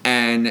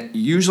 and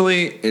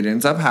usually it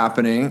ends up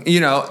happening.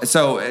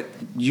 So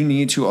you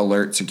need to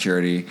alert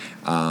security.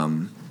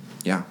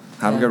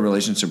 Have a good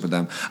relationship with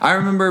them. I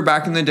remember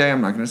back in the day, I'm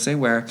not going to say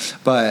where,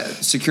 but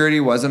security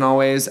wasn't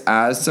always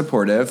as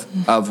supportive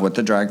of what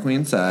the drag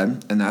queen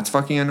said, and that's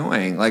fucking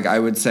annoying. Like, I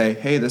would say,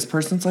 hey, this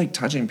person's, like,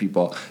 touching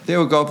people. They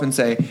would go up and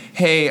say,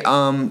 hey,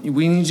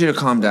 we need you to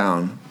calm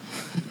down.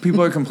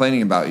 People are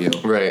complaining about you.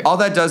 Right. All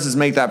that does is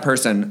make that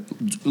person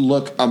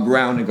look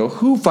around and go,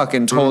 who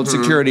fucking told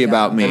security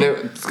about me? And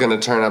it's going to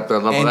turn up the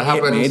level. And that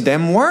happens. it made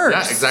them worse.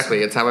 Yeah, exactly.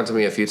 It's happened to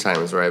me a few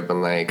times where I've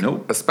been like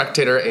Nope. a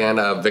spectator and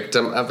a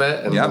victim of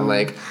it. And been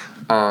like,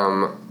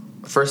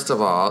 first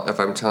of all, if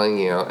I'm telling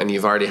you and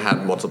you've already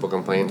had multiple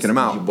complaints, Get 'em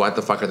out. What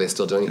the fuck are they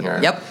still doing here?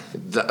 Yep.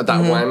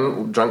 That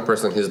one drunk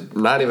person who's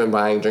not even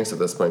buying drinks at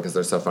this point because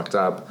they're so fucked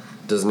up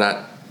does not.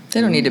 They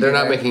don't need to be They're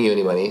not there. making you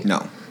any money.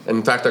 No.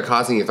 In fact, they're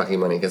costing you fucking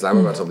money because I'm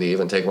about to leave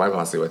and take my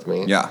posse with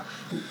me. Yeah.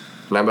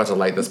 And I'm about to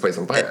light this place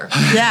on fire.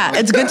 Yeah,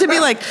 it's good to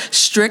be like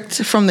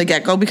strict from the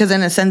get go because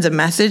then it sends a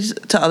message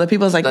to other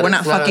people. It's like That we're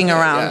it's not not fucking okay,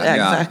 around. yeah.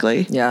 Yeah.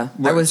 Exactly.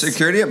 Yeah.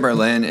 Security at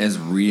Berlin is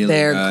really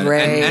They're good.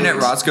 great. And at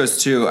Roscoe's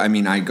too, I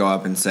mean, I go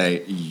up and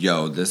say,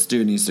 yo, this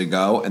dude needs to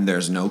go, and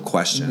there's no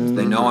questions.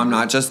 They know I'm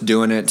not just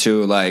doing it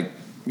to, like,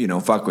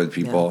 fuck with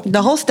people.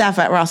 The whole staff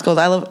at Roscoe's,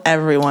 I love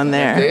everyone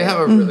there. They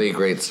have a really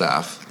great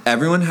staff.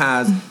 Everyone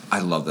has, I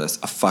love this,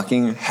 a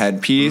fucking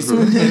headpiece.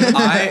 And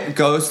I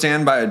go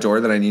stand by a door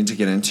that I need to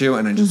get into,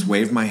 and I just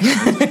wave my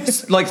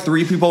hand. Like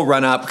 3 people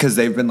run up because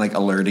they've been like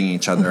alerting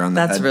each other on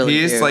the That's headpiece. really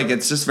cute. Like,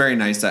 it's just very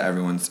nice that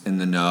everyone's in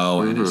the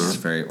know, and it's just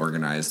very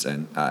organized.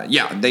 And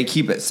they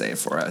keep it safe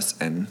for us.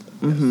 And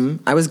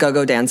I was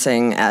go-go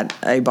dancing at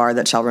a bar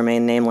that shall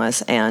remain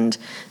nameless, and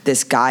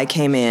this guy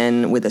came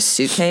in with a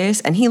suitcase,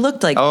 and he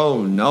looked like,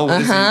 oh no, what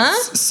is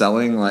he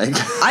selling? Like,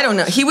 I don't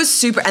know. He was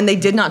super, and they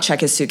did not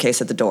check his suitcase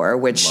at the door,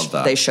 which Love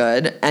that. they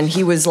should. And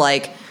he was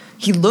like,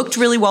 he looked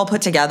really well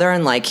put together,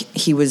 and like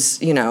he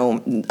was,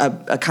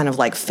 a kind of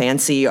like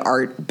fancy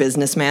art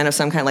businessman of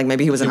some kind. Like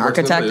maybe he was an works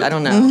in the architect. booth. I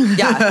don't know.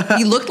 Yeah,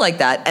 he looked like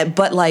that,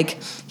 but like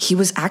he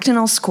was acting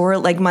all score.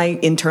 Like my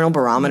internal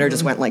barometer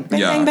just went like bang,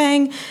 Yeah. bang,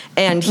 bang,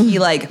 and he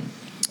like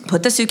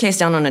put the suitcase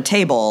down on a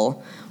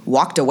table.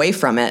 Walked away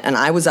from it, and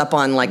I was up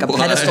on like a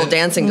pedestal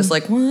dancing, just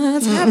like,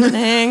 what's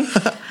happening?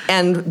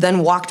 And then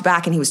walked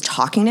back, and he was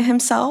talking to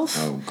himself.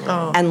 oh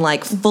god. And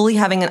like fully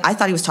having I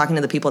thought he was talking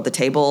to the people at the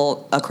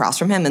table across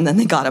from him, and then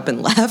they got up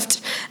and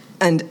left.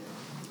 And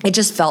it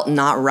just felt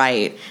not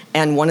right.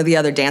 And one of the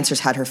other dancers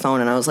had her phone,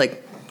 and I was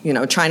like,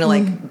 trying to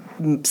like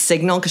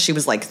signal because she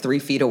was like 3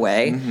 feet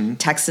away.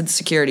 Texted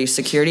security.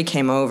 Security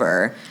came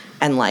over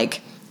and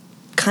like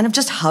kind of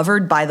just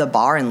hovered by the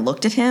bar and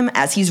looked at him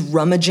as he's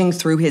rummaging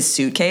through his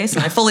suitcase.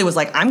 And I fully was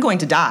like, I'm going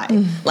to die.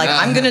 Like,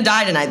 I'm going to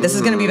die tonight. This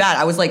is going to be bad.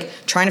 I was like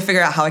trying to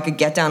figure out how I could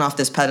get down off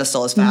this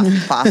pedestal as fast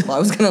as possible. I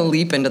was going to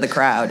leap into the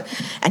crowd.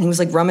 And he was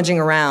like rummaging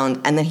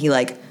around. And then he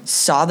like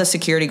saw the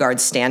security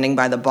guard standing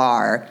by the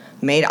bar,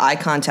 made eye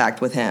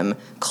contact with him,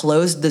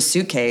 closed the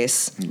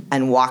suitcase,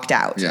 and walked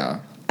out.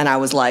 Yeah. And I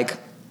was like,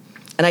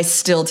 and I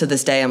still to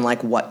this day am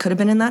like, what could have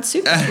been in that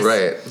suitcase?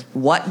 Right.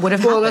 What would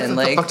have Well, happened?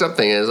 that's the fucked up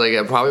thing is like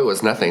it probably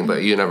was nothing,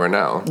 but you never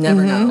know.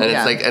 Never know. And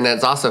it's like, and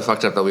it's also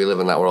fucked up that we live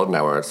in that world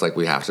now where it's like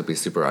we have to be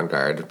super on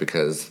guard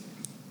because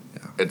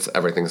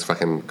everything's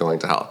fucking going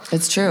to hell.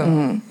 It's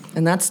true,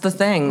 and that's the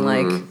thing.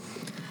 Like,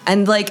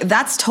 and like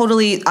that's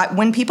totally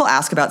when people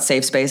ask about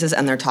safe spaces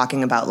and they're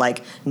talking about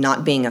like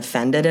not being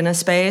offended in a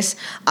space.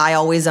 I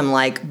always am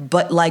like,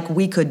 but like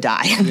we could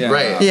die. Yeah.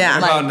 Right. Yeah.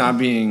 What about not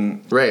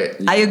being Right.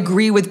 I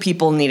agree with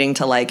people needing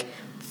to like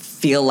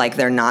feel like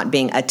they're not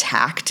being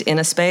attacked in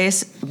a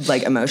space,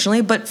 like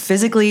emotionally, but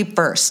physically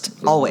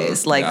first,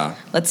 always. Like,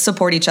 let's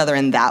support each other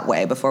in that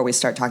way before we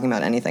start talking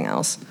about anything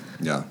else.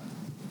 Yeah.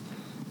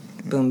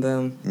 Boom,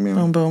 boom.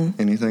 Boom, boom.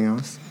 Anything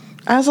else?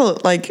 I also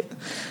like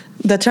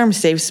the term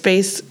safe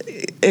space.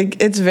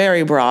 It's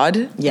very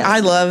broad. Yeah. I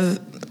love,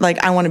 like,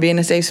 I want to be in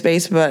a safe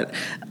space, but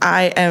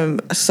I am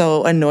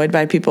so annoyed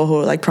by people who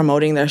are like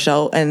promoting their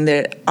show and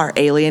they are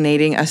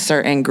alienating a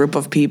certain group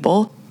of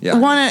people. Yeah.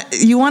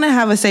 You want to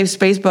have a safe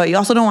space, but you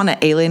also don't want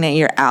to alienate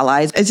your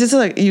allies. It's just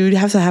like you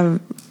have to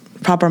have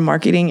proper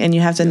marketing and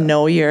you have to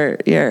know your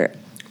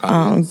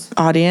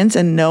audience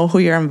and know who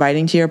you're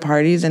inviting to your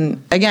parties.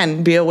 And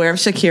again, be aware of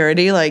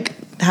security. Like,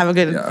 have a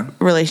good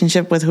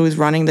relationship with who's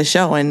running the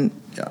show, and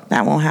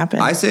that won't happen.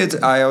 I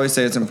always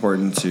say it's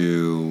important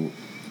to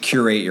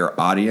curate your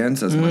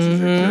audience as much as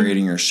you're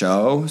curating your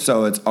show.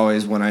 So it's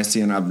always when I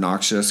see an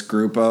obnoxious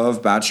group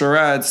of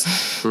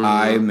bachelorettes,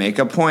 I make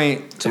a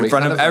point in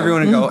front of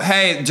everyone and go,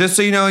 hey, just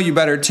so you know, you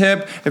better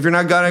tip. If you're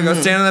not gonna, go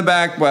stand in the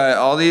back, but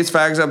all these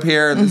fags up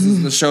here, this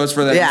is the show's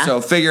for them, so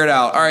figure it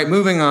out. All right,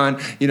 moving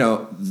on.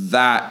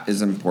 That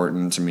is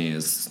important to me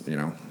is,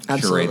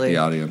 curate the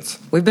audience.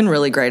 We've been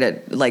really great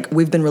at,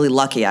 we've been really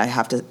lucky,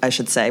 I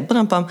should say,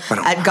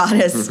 at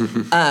Goddess,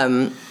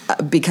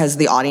 because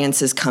the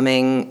audience is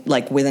coming,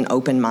 with an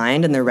open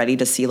mind, and they're ready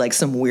to see,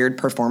 some weird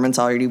performance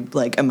already,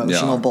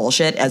 emotional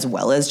bullshit, as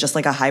well as just,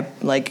 a high,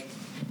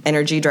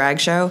 energy drag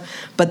show.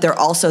 But they're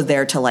also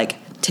there to,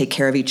 take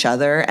care of each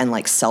other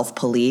and,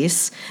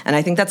 self-police. And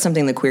I think that's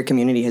something the queer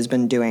community has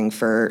been doing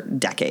for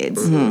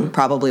decades,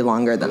 probably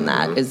longer than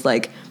that, is,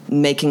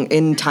 making,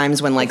 in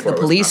times when, the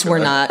police were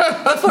not,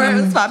 before it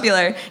was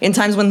popular, in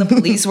times when the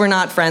police were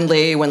not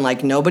friendly, when,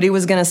 nobody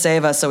was going to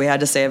save us, so we had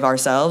to save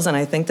ourselves. And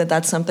I think that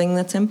that's something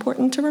that's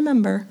important to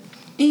remember.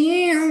 All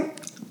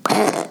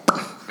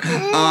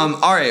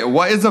right,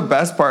 what is the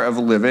best part of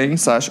living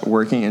 /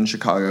 working in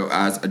Chicago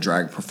as a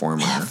drag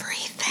performer?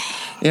 Everything.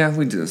 Yeah,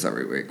 we do this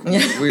every week.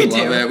 We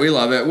love it. We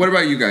love it. What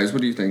about you guys?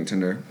 What do you think,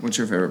 Tinder? What's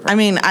your favorite part? I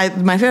mean,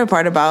 my favorite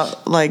part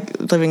about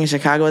living in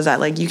Chicago is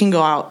that you can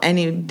go out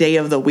any day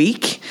of the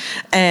week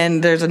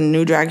and there's a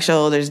new drag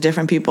show. There's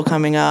different people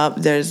coming up.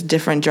 There's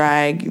different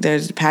drag.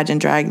 There's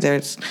pageant drag.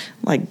 There's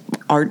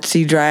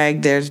artsy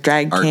drag. There's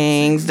drag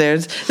kings.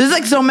 There's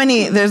so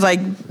many. There's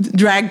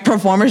drag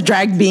performers,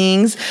 drag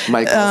beings.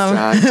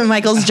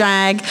 Michael's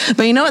drag.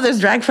 But you know what? There's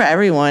drag for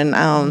everyone.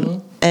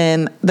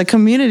 And the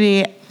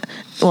community.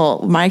 Well,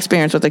 my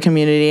experience with the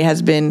community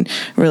has been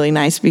really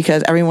nice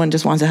because everyone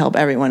just wants to help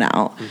everyone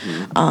out.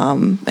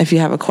 If you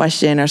have a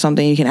question or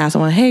something, you can ask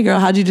someone, hey, girl,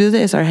 how'd you do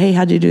this? Or, hey,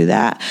 how'd you do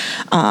that?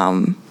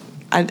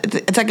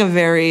 It's a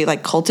very,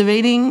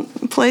 cultivating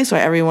place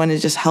where everyone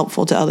is just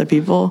helpful to other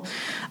people.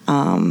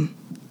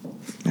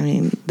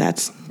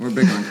 We're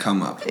big on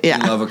come up.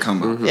 Yeah. We love a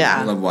come up.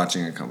 Yeah. We love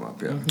watching a come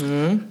up,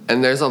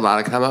 And there's a lot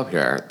of come up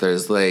here.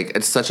 There's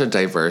it's such a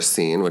diverse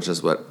scene, which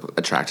is what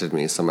attracted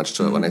me so much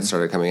to it when I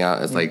started coming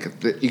out. It's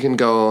you can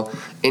go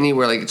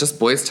anywhere, just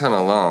Boys Town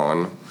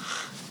alone.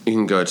 You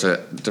can go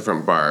to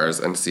different bars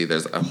and see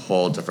there's a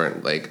whole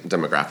different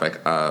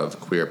demographic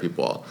of queer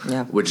people,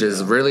 which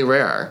is really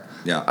rare.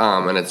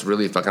 And it's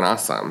really fucking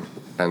awesome.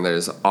 And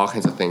there's all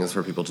kinds of things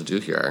for people to do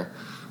here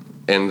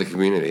in the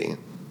community.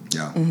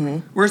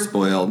 Yeah. We're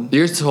spoiled.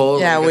 You're told.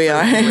 Yeah, we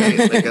are.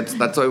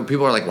 That's why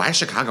people are why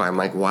Chicago? I'm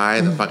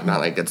why the fuck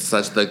not? It's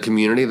such, the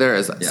community there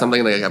is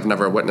something I've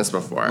never witnessed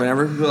before.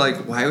 Whenever people are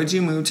why would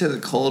you move to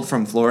the cold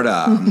from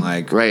Florida? I'm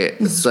right.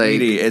 It's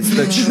sweetie, it's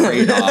the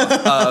trade-off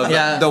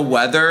of the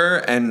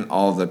weather and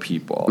all the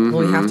people. Well,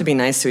 we have to be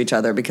nice to each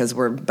other because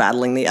we're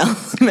battling the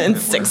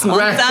elements 6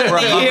 months out of We're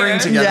the hovering year.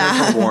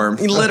 together for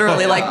warmth.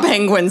 Literally like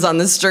penguins on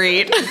the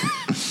street.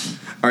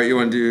 All right, you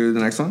want to do the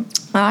next one?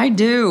 I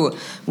do.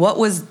 What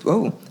was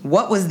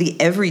the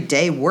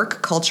everyday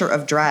work culture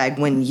of drag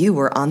when you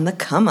were on the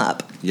come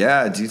up?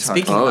 Yeah, Detox.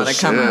 Speaking about a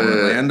come up.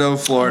 Orlando,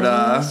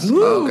 Florida.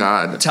 Oh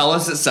God. Tell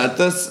us, set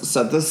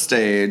the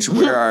stage.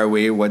 Where are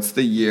we? What's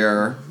the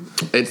year?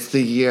 It's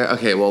the year.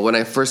 Okay, well, when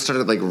I first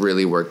started like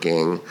really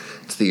working,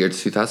 it's the year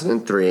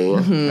 2003.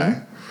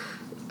 Okay.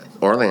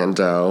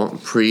 Orlando,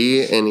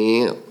 pre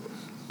any.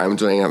 I'm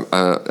doing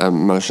a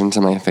motion to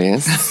my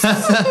face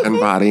and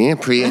body.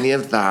 Pre any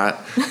of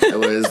that, it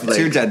was like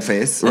to dead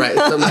face. Right.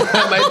 So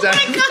my dead.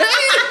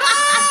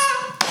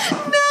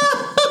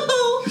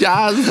 No.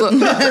 Yes.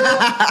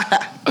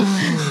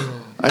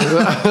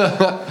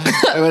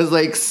 I was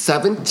like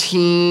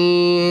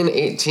 17,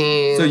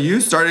 18. So you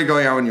started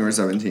going out when you were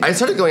 17? I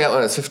started going out when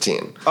I was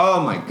 15.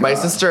 Oh my God. My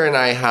sister and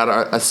I had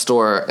a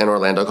store in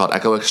Orlando called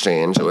Echo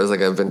Exchange. It was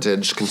like a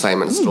vintage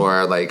consignment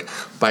store, like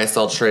buy,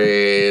 sell,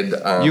 trade.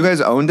 You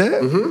guys owned it?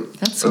 Mm-hmm.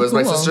 That's so It was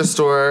cool. my sister's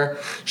store.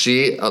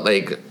 She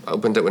like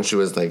opened it when she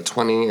was like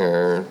 20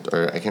 or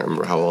I can't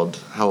remember how old.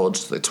 How old?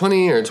 She's like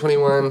 20 or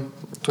 21,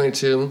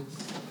 22.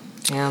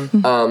 Yeah.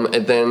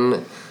 And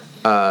then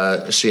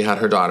she had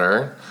her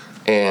daughter,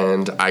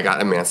 and I got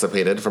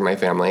emancipated from my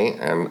family,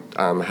 and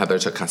Heather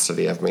took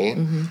custody of me.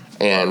 Mm-hmm.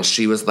 And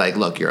she was like,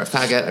 "Look, you're a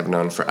faggot. I've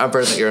known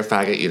forever that you're a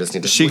faggot. You just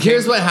need to."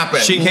 Here's what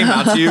happened. She came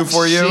out to you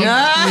for you?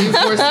 She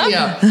forced me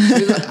out.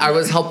 I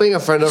was helping a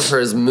friend of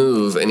hers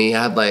move, and he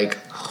had like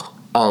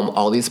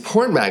all these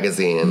porn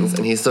magazines,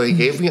 and he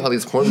gave me all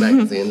these porn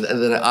magazines,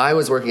 and then I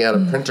was working at a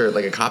printer,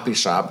 like a copy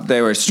shop.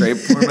 They were straight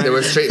porn magazines? They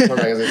were straight porn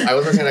magazines. I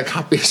was working at a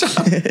copy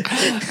shop,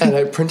 and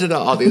I printed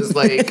out all these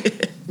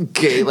like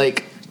gay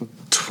like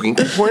twink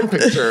porn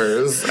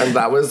pictures, and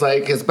that was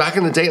like, because back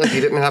in the day, like you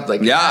didn't have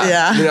like,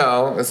 Yeah. you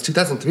know, it's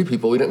 2003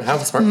 people, we didn't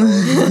have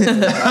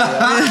smartphones.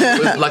 I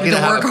was lucky to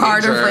have Work a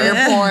harder pager. for your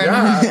porn.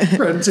 Yeah.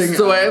 Printing.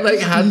 So I like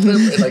had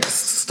them like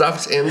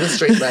stuffed in the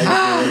straight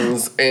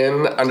magazines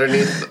in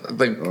underneath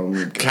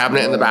the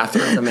cabinet in the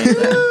bathroom. Amazing.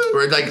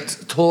 We're like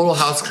total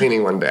house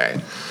cleaning one day.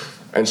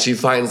 And she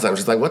finds them.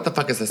 She's like, "What the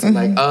fuck is this?" I'm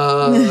like,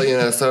 "Oh, you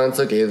know, so and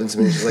so gave them to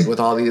me." She's like, "With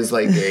all these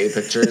like gay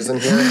pictures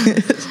in here."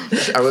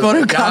 I was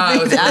like, "Yeah,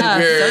 it was really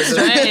weird." So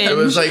strange. It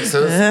was like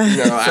so. You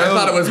know, I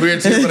thought it was weird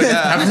too, but I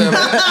just kept them.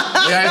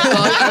 Yeah,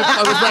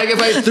 I was like,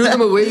 if I threw them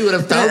away, you would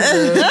have found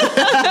them.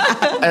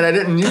 And I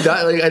didn't need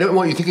that. Like, I don't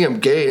want you thinking I'm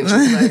gay. And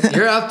she's like,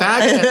 "You're a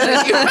faggot."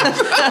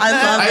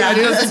 I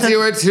just see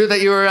her too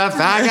that you were a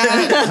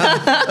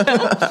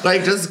faggot.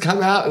 Like, just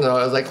come out. And I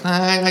was like,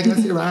 fine, I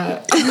guess you're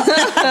right.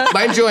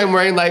 Mind you, I'm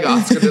wearing like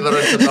Oscar de la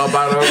Renta bell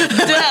bottom.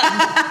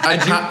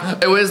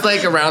 It was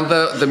like around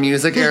the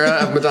music era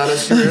of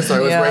Madonna's career, so I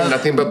was wearing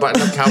nothing but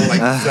button-up cowl, like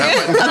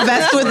A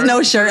vest with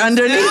no shirt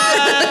underneath.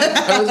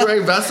 I was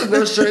wearing vest with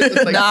no shirt,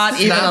 with, like Not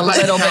even a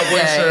little bit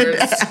gay.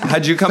 shirts,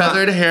 Had you come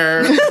feathered out?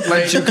 hair.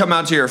 Did you come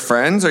out to your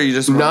friends, or you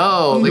just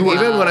No, like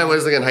even when I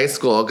was like in high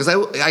school, because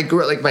I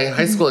grew up like my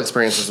high school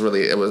experience was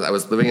really I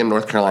was living in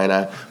North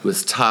Carolina. It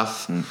was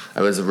tough.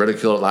 I was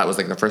ridiculed a lot. It was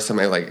like the first time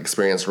I like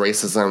experienced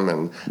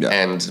racism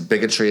and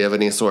bigotry of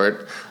any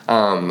sort,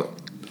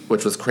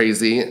 which was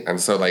crazy. And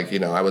so like, you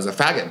know, I was a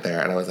faggot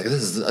there, and I was like,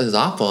 this is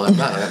awful.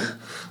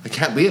 I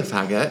can't be a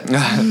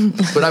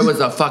faggot. But I was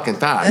a fucking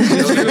fag. You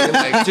know what I mean?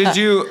 Like, Did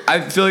you?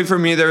 I feel like for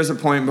me, there was a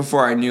point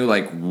before I knew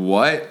like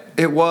what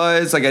it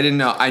was. Like I didn't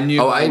know. I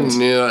knew. Oh, I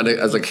knew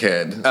as a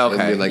kid.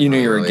 Okay. I mean, like, You knew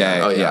you were really, gay,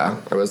 Oh yeah. yeah.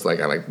 I was like,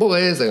 I like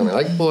boys. I only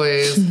like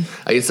boys.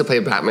 I used to play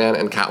Batman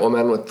and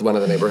Catwoman with one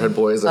of the neighborhood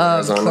boys in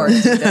Arizona. Of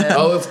course you did.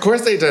 Oh, of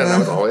course they did. I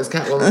was always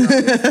Catwoman.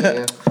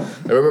 Obviously.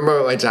 I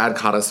remember my dad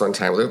caught us one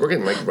time. We're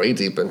getting like way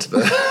deep into the.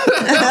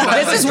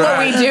 This is what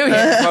we do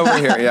here. Over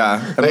here,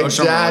 yeah. My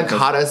Emotional dad roller coaster.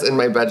 caught us in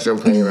my bedroom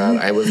playing around.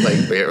 I was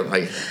like,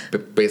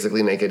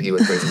 basically naked. He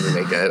was basically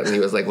naked, and he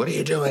was like, "What are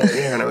you doing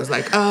here?" And I was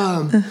like,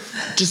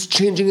 just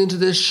changing into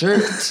this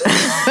shirt."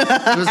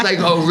 He was like,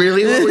 "Oh,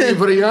 really? What were you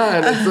putting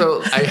on?" And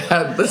so I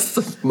had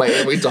this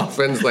Miami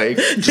Dolphins like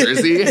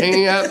jersey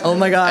hanging up. Oh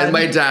my God. And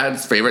my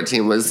dad's favorite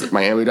team was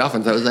Miami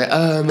Dolphins. I was like,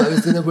 I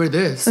was gonna wear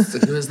this,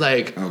 and he was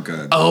like, Oh,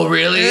 good. "Oh,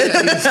 really?"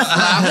 And he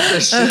slapped the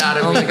shit out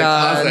of me in the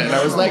God. closet, and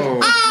I was like,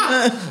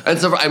 "Ah!" And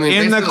so I mean,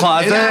 In the basically-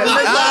 closet? In the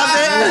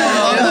closet.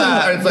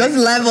 Yeah. It's like, There's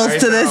levels I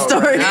to this know,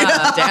 story.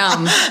 Yeah,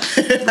 damn.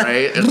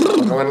 right? It's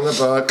going in the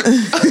book.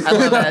 I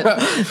love it.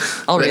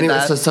 I'll But read anyway,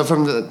 that. so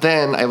from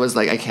then, I was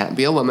like, I can't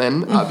be a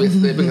woman,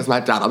 obviously, because my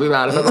dad will be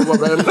mad if I'm a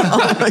woman.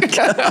 Oh my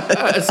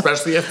God.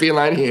 Especially a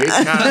feline. He hates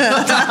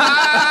cats.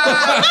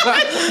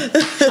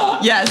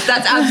 Yes,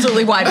 that's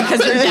absolutely why,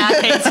 because your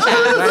dad hates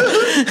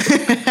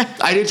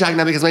cats. I do drag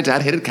now because my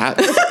dad hated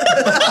cats.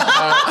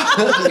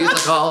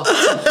 Musical.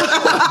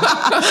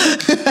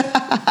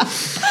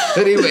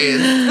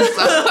 Anyways,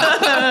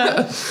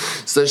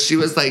 so she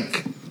was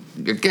like,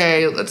 "You're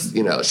gay. Let's,"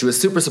 you know. She was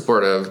super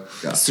supportive,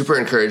 super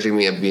encouraging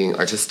me of being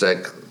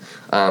artistic.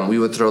 We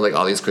would throw like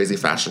all these crazy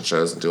fashion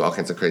shows and do all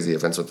kinds of crazy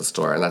events with the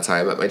store, and that's how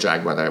I met my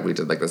drag mother. We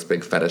did like this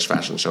big fetish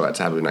fashion show at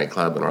Taboo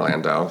nightclub in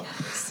Orlando,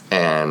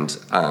 and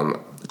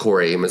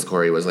Ms.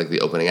 Corey was like the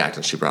opening act,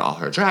 and she brought all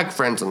her drag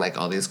friends and like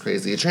all these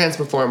crazy trans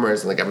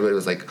performers, and like everybody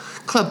was like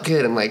club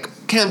kid and like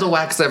candle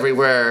wax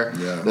everywhere.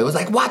 Yeah. And it was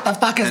like, what the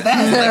fuck is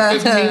this?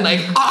 Like 15,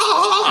 like,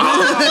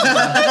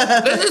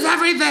 oh, this is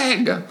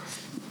everything.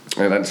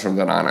 And then from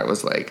then on, I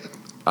was like,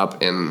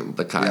 up in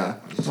the cut. Yeah.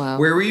 Wow.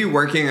 Where were you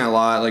working a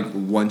lot, like,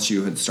 once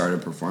you had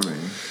started performing?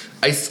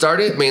 I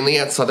started mainly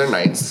at Southern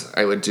Nights.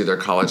 I would do their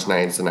college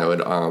nights, and I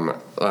would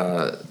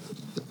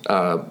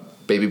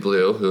Baby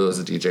Blue, who was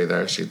a DJ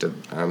there, she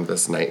did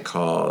this night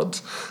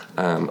called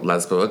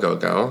Lesbo A Go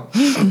Go,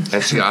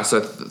 and she also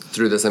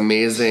threw this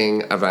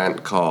amazing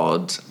event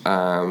called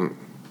oh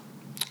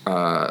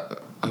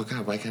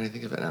God, why can't I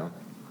think of it now?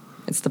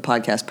 It's the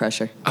podcast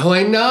pressure. Oh,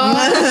 I know.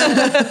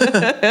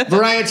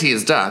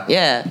 Varieties, duh.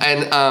 Yeah.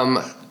 And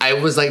I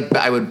was like,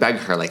 I would beg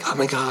her, like, oh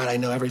my God, I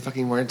know every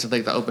fucking word to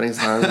like the opening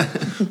song.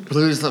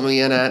 Please let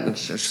me in it. And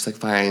she's like,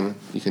 fine,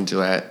 you can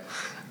do it.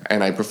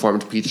 And I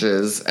performed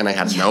Peaches, and I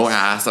had no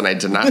ass, and I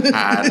did not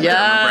pad. Yes.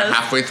 I remember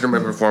halfway through my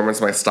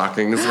performance, my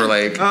stockings were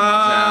like,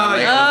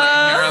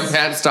 harem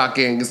pant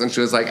stockings, and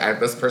she was like,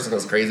 this person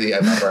is crazy, I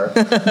love her.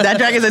 That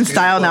drag is in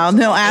style now.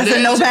 No ass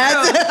and no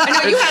pads.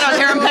 I know you had on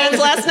harem pants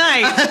last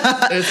night.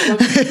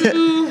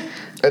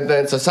 And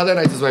then, so Southern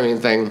Nights is my main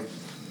thing.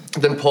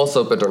 Then Pulse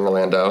opened in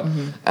Orlando,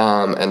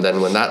 and then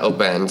when that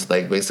opened,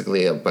 like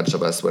basically a bunch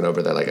of us went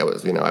over there. Like I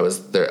was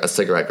there a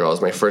cigarette girl. It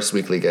was my first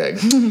weekly gig,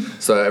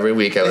 so every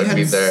week I would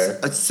be there.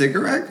 A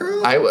cigarette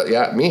girl?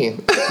 Me.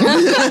 So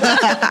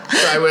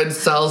I would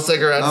sell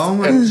cigarettes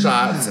and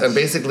shots, and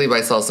basically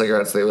by sell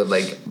cigarettes, they would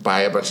like buy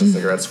a bunch of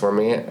cigarettes for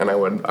me, and I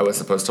was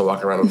supposed to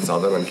walk around and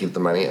sell them and keep the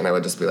money, and I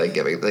would just be like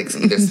giving, like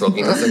either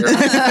smoking a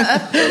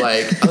cigarette, or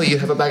like, oh, you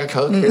have a bag of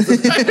Coke? Here's a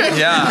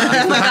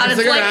Oh my God,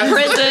 it's like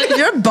prison.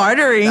 You're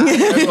bartering.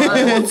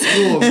 Old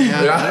school,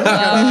 man.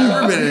 I've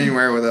never been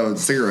anywhere without a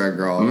cigarette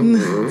girl.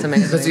 It's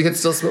amazing. Because you could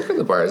still smoke in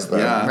the bars, though.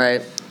 Yeah.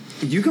 Right.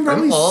 You can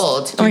probably.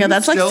 Old. Oh my God,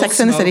 that's like Sex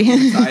in the City.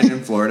 Inside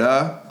in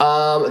Florida.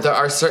 There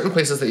are certain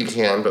places that you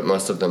can, but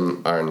most of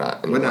them are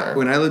not anymore.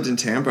 When I lived in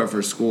Tampa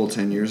for school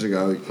 10 years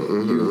ago,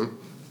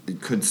 you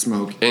could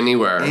smoke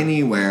Anywhere.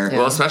 Well,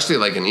 Well, especially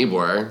like in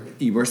Ybor.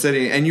 Ybor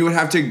City, and you would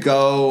have to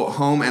go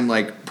home and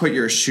like put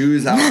your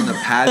shoes out on the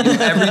patio.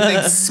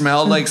 Everything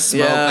smelled like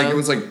smoke. Yeah. Like it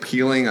was like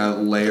peeling a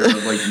layer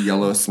of like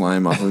yellow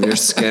slime off of your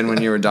skin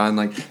when you were done.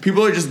 Like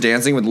people are just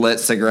dancing with lit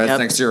cigarettes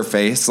next to your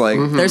face. Like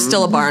There's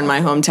still a bar in my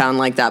hometown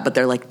like that, but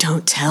they're like,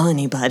 don't tell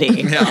anybody.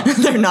 Yeah.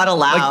 They're not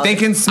allowed. like they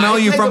can smell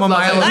you from a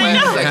mile away.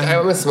 Like,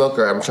 I'm a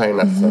smoker. I'm trying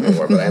not to smoke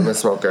anymore, but I'm a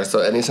smoker.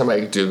 So anytime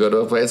I do go to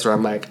a place where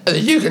I'm like,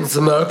 you can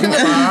smoke in the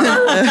bar.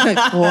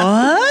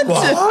 What?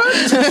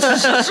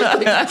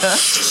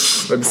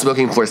 I'm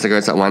smoking 4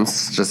 cigarettes at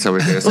once, just so we're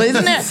clear. Well,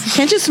 isn't it?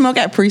 Can't you smoke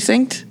at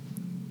Precinct?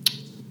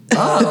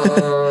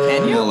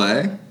 Can you?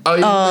 LA?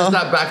 Oh,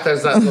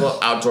 there's that little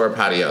outdoor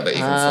patio that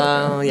you can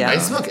smoke in. Oh, yeah. I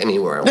smoke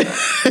anywhere I want.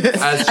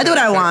 I do what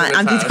I want.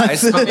 I'm I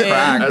smoke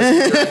crack.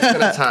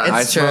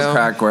 I It's true. smoke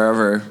crack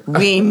wherever.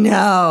 We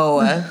know.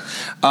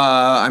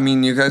 I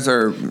mean, you guys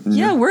are.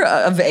 Yeah, we're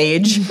of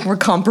age. We're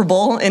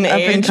comparable in Up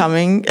age. and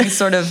coming. It's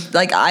sort of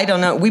like, I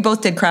don't know. We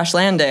both did Crash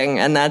Landing,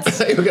 and that's.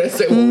 You were going to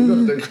say, well, we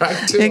both did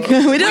crack too. We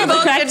did the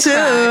both crack did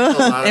too.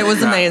 crack. It was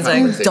Crack amazing.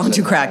 conversation. Don't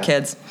do crack,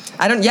 kids.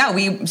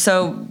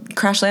 So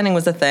Crash Landing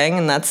was a thing,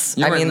 and that's,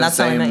 You weren't that's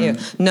the how I met you.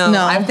 same- No,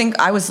 No. I think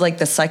I was like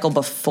the cycle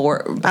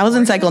before. I was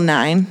in cycle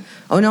 9.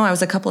 Oh, no, I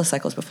was a couple of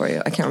cycles before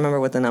you. I can't remember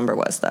what the number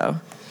was, though.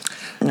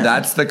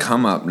 That's the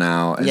come up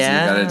now. Is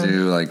Yeah. You gotta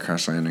do like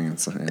Crash Landing and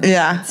stuff.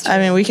 Yeah, I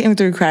mean, we came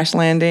through Crash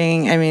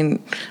Landing. I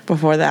mean,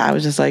 before that, I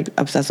was just like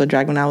obsessed with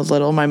drag when I was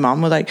little. My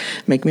mom would like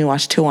make me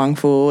watch Tu Wong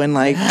Fu and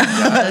like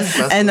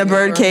and the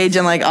Birdcage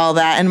and like all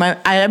that. And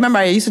I remember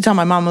I used to tell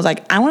my mom, I was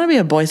like, I want to be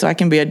a boy so I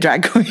can be a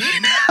drag queen.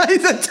 I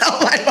used to tell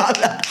my mom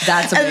that.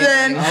 That's and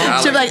then amazing.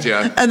 she'd be like,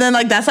 Yeah. and then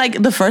like that's like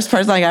the first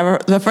person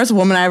the first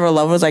woman I ever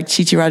loved was like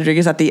Chi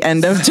Rodriguez at the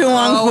end of Tu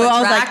Wong Fu.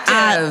 I was like,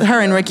 attractive. her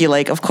and Ricky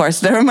Lake, of course,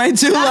 they were my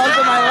two loves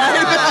of my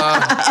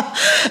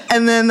life.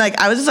 And then like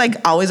I was just like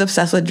always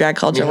obsessed with drag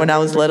culture when I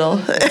was little.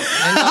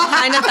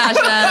 Hi,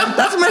 Natasha.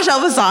 That's Michelle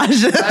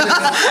Visage.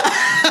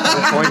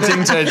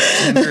 Pointing to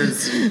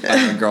Tinder's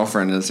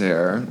girlfriend is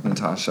here,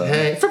 Natasha.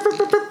 Hey.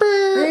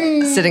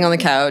 Sitting on the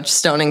couch,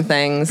 stoning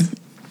things.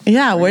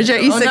 Yeah, where's your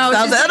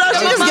E6000?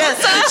 she's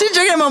She's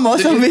drinking a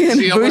mimosa being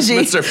She almost bougie.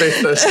 missed her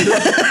face. Let's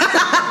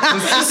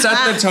just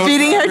set the tone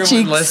Feeding for her everyone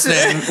cheeks.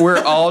 listening.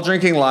 We're all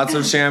drinking lots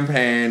of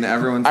champagne.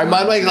 Everyone's. I'm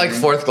on my like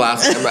 4th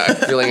glass. I'm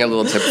feeling a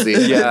little tipsy.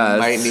 Yes.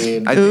 Might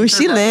need. I Ooh, think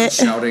she there's lots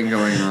of lit. shouting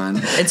going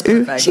on. It's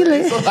perfect. She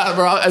lit.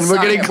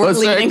 We're getting closer.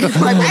 We're leaning,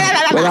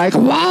 We're like,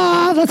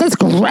 wow, this is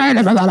great. leaning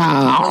into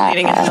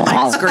the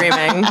mic,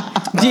 screaming.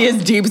 He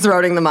is deep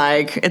throating the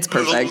mic. It's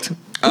perfect.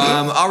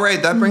 All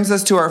right, that brings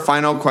us to our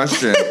final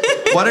question.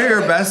 What are your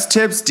best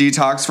tips,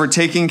 Detox, for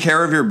taking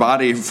care of your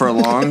body for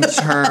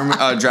long-term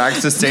drag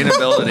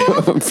sustainability?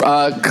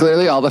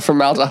 Clearly, all the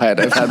formaldehyde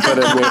I've had put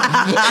in me.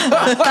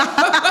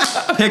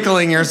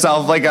 Pickling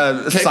yourself like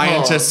a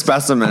scientist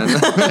specimen.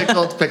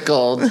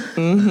 Pickled.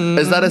 Mm-hmm.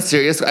 Is that a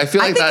serious? I feel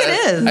like think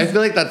it is. I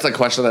feel like that's a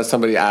question that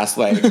somebody asked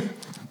like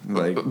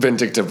Like,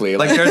 vindictively.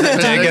 like there's a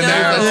dig in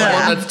there.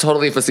 That's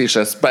totally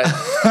facetious, but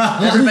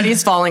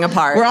Everybody's falling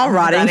apart. We're all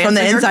rotting Does that from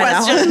the answer your inside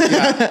out.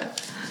 question?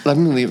 Let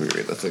me read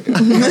this again.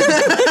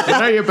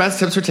 What are your best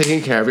tips for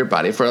taking care of your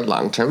body for a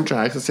long-term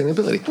drag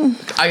sustainability?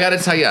 I gotta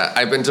tell you,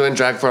 I've been doing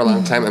drag for a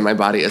long time, and my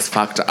body is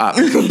fucked up.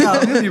 How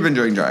long have you been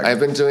doing drag? I've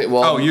been doing,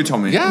 well... Oh, you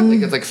told me. Yeah,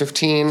 like it's like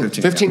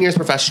 15 years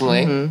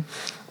professionally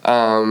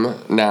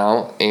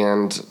now,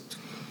 and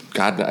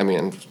God, I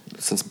mean,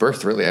 since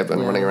birth, really, I've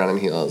been running around in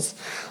heels.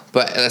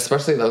 But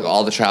especially like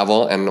all the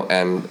travel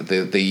and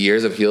the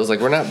years of heels, like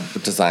we're not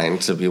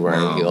designed to be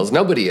wearing heels.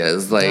 Nobody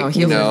is. Like,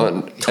 you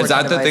know. Is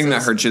that the thing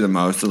that hurts you the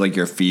most? Like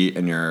your feet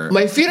and your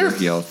My feet are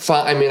heels?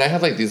 fine. I mean, I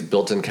have like these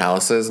built-in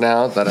calluses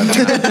now that I've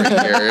had for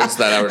years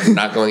that are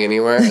not going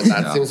anywhere, and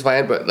that seems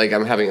fine. But like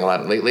I'm having a lot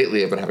of,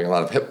 lately I've been having a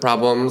lot of hip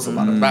problems, a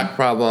lot of back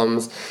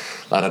problems,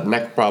 a lot of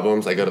neck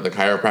problems. I go to the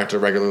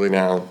chiropractor regularly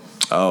now.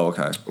 Oh,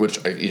 okay.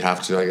 Which you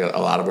have to. I get a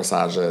lot of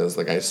massages.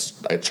 Like I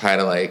try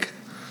to like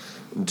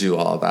do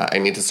all of that. I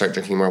need to start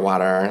drinking more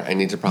water. I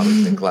need to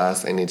probably drink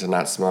less. I need to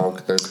not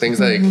smoke. There's things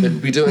that I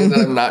could be doing that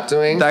I'm not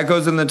doing. That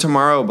goes in the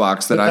tomorrow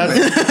box that I've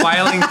been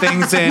filing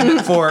things in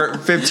for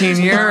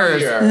 15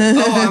 years.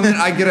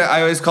 I get it.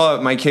 I always call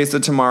it my case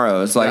of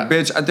tomorrow. It's like,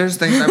 bitch, there's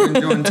things I've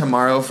been doing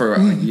tomorrow for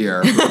a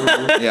year.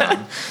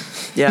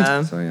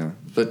 Yeah. So yeah.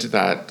 But do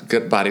that.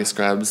 Good body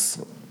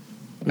scrubs.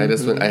 I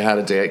had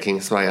a day at King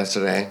Spa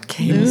yesterday.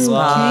 King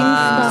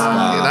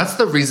Spa. Yeah, that's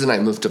the reason I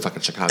moved to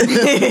fucking Chicago.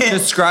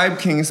 Describe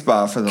King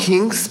Spa for the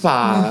King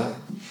Spa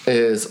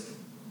is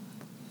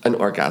an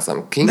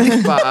orgasm. King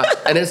Spa,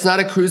 and it's not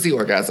a cruisy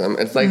orgasm.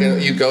 It's like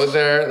you go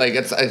there, like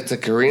it's a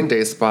Korean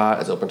day spa.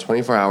 It's open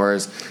 24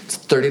 hours. It's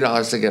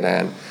 $30 to get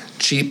in.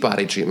 Cheap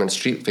body treatments,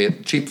 cheap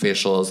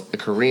facials, a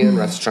Korean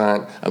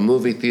restaurant, a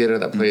movie theater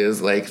that plays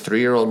like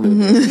 3-year-old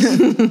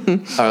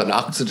movies, an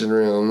oxygen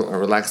room, a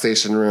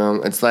relaxation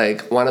room. It's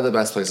like one of the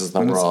best places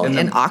in the world.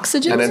 An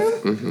oxygen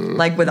room?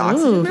 Like with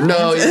oxygen?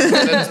 No, you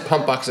just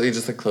pump oxygen. You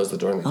just like close the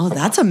door. And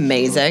that's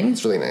amazing.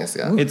 It's really nice.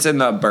 Yeah, It's in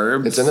the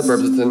burbs. It's in the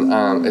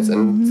burbs. It's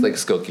in like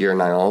Skokie or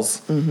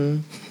Niles,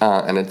 and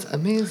it's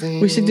amazing.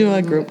 We should do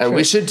a group trip. And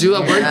we should do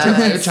a work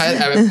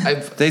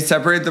trip. They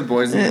separate the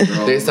boys and the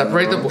girls. They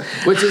separate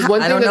which is one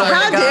thing I don't know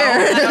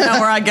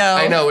where I go.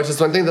 I know, which is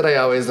one thing that I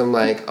always am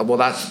like, well,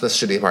 that's the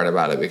shitty part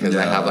about it, because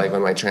I have like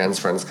when my trans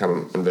friends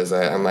come and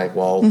visit, I'm like,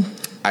 well,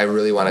 I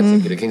really want to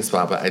take you to King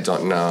Spa, but I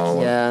don't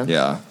know.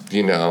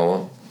 You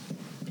know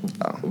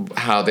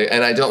how they,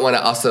 and I don't want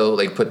to also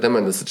like put them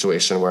in the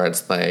situation where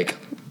it's like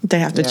they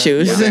have to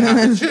choose. Yeah, they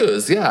have to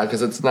choose,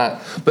 because it's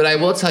not. But I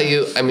will tell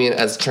you, I mean,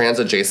 as trans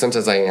adjacent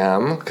as I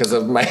am, because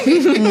of my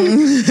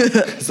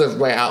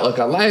outlook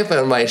on life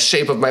and my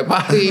shape of my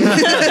body,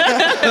 one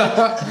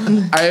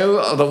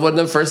of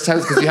the first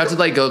times, because you have to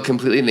like go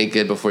completely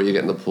naked before you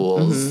get in the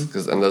pools,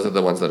 and those are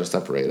the ones that are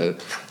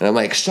separated. And I'm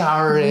like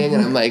showering,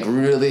 and I'm like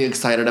really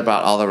excited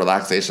about all the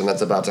relaxation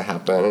that's about to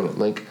happen, and I'm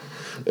like.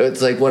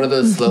 It's like one of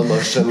those slow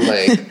motion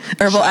like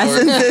herbal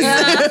essences.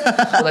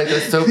 Like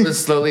the soap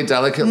is slowly,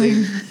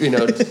 delicately,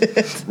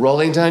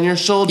 rolling down your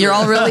shoulder. You're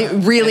all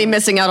really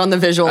missing out on the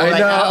visual right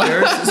now.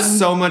 There's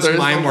so much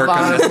mind work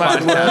on this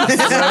podcast.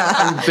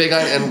 I'm big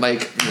on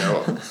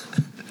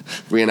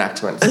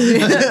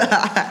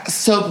reenactments.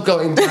 Soap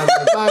going down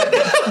my butt.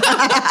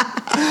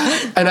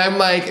 And I'm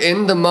like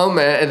in the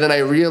moment, and then I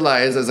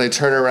realize as I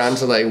turn around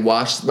to like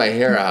wash my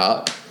hair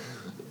out,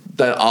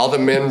 that all the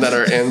men that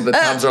are in the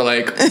tubs are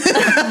like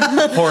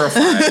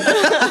horrified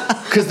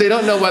because they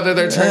don't know whether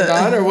they're turned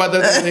on or whether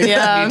they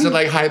need to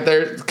like hide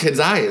their kids'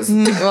 eyes.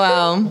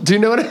 Wow. Do you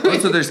know what I mean?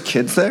 So there's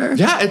kids there?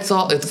 Yeah, it's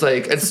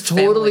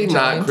totally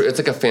not. It's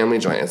like a family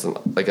joint. It's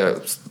like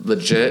a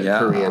legit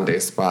Korean day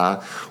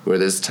spa where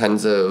there's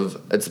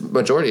it's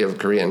majority of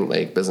Korean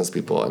like business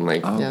people and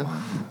like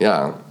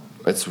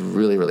It's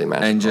really, really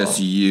magical. And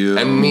just you.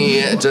 And me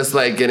just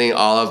like getting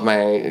all of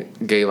my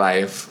gay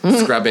life,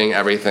 scrubbing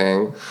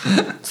everything.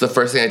 So the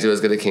first thing I do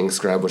is get a king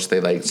scrub, which they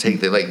like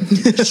shit out of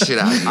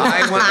you.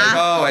 I want to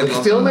go.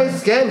 I feel my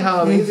skin,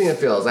 how amazing it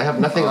feels. I have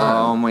nothing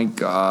on. Oh my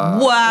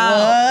God.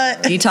 Wow.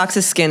 What?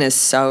 Detox's skin is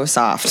so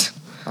soft.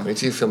 Wait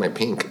till you feel my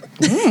pink.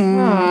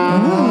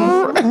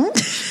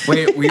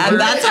 Wait,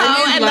 that's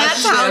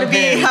how to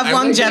have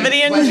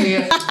longevity in.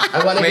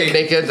 I want to get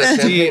naked. The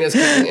champagne is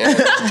kicking in.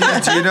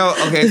 Do you know?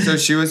 Okay, so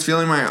she was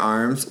feeling my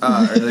arms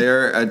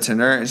earlier at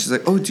Tinder, and she's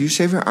like, "Oh, do you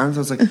shave your arms?" I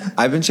was like,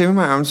 "I've been shaving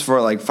my arms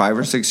for like 5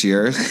 or 6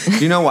 years." Do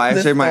you know why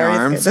I shaved my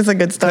arms? That's a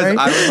good story.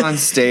 I was on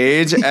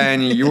stage,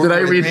 and you were. Did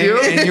I read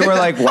you? And you were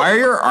like, "Why are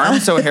your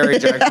arms so hairy,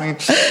 Jacqueline?"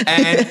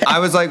 And I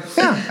was like,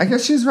 "Yeah, I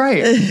guess she's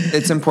right.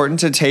 It's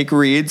important to take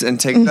reads and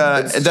take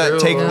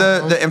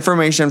the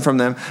information from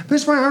them."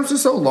 Bitch, my arms are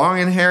so long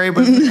and hairy,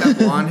 but with that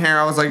blonde hair,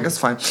 I was like, "It's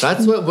fine."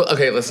 That's what.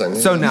 Okay, listen.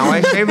 So now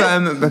I shave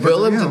them.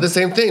 Willem did the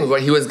same thing.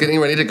 But he was getting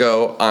ready to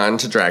go on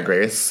to Drag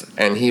Race,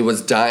 and he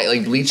was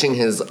like bleaching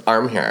his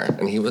arm hair,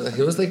 and he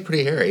was like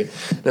pretty hairy.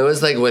 And I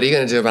was like, "What are you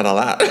gonna do about all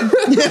that?"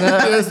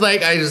 I was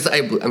like,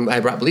 I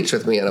brought bleach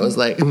with me, and I was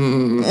like,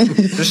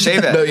 just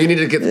shave it. No, you need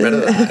to get rid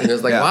of that. And he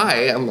was like,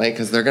 why? I'm like,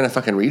 because they're gonna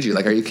fucking read you.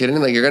 Like, are you kidding?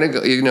 Like, you're gonna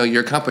go,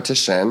 your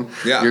competition.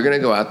 Yeah. You're gonna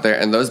go out there,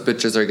 and those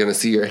bitches are gonna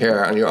see your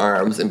hair on your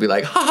arms and be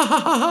like, ha ha ha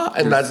ha ha,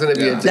 and That's gonna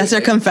be a date. That's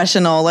your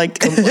confessional. Like,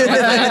 Get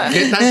that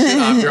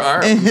shit off your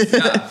arm.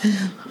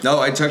 Yeah. No,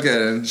 I took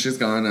it and she's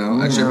gone now.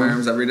 I shave my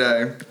arms every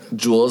day.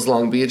 Jules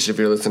Long Beach, if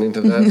you're listening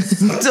to this.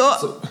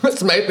 So,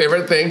 it's my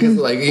favorite thing because,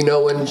 like, you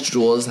know, when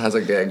Jules has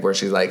a gig where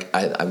she's like,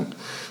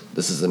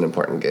 this is an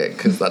important gig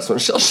because that's when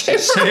she'll shave.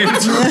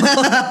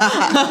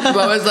 I'm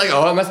always like,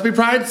 oh, it must be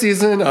Pride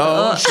season.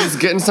 Oh, she's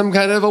getting some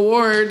kind of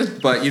award.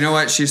 But you know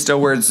what? She still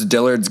wears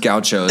Dillard's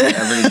gauchos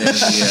every day of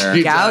the year.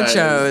 She Gauchos.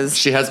 does.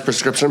 She has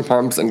prescription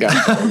pumps and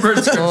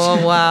gauchos.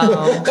 Oh,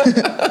 wow.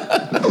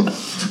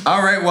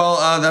 All right, well,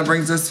 that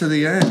brings us to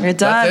the end. It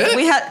does. That's it?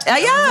 We had,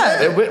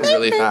 yeah. It went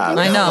really fast.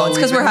 I know. It's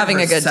because We've we're been having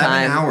here a good for 7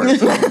 time.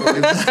 hours.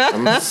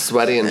 I'm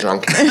sweaty and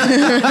drunk.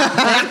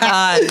 Thank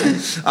God.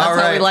 That's All how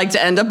we right. like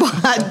to end a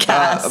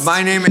podcast.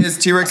 My name is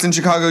T-Rex in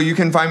Chicago. You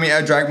can find me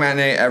at Drag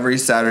Matinee every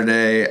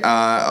Saturday.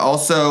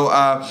 Also,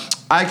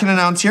 I can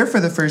announce here for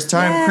the first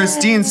time,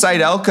 Christine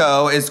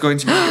Seidelko is going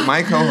to be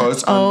my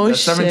co-host on the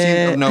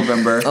 17th of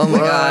November. Oh my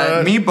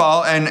God.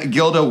 Meatball and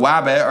Gilda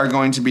Wabbit are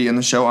going to be in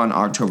the show on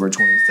October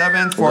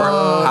 27th for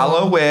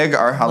Hallowig,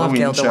 our Love Halloween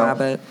Gilda show.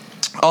 Wabbit.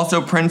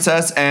 Also,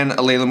 Princess and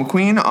Layla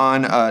McQueen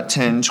on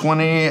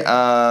 10/20.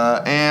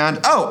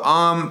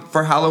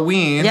 For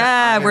Halloween.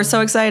 Yeah, I we're am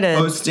so excited.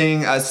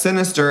 hosting a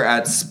Sinister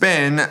at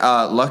Spin.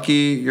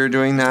 Lucky, you're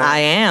doing that. I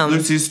am.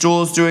 Lucy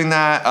Stool's doing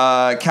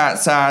that. Cat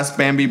Sass,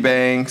 Bambi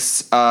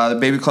Banks, the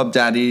Baby Club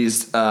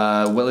Daddies,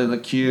 Willie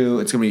LeCue.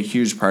 It's going to be a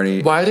huge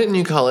party. Why didn't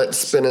you call it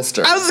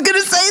Spinister? I was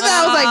gonna say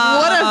that. I was like,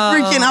 what a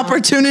freaking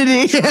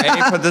opportunity.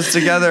 Hey, put this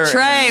together.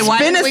 Trey, why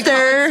didn't we call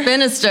it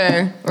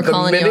Spinister? We're The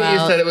calling minute you you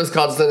out. said it was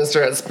called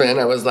Sinister at Spin,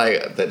 I was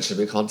like, that should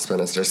be called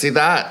Spinister. See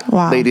that,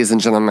 Wow. ladies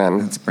and gentlemen,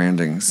 It's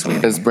branding,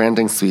 sweet. is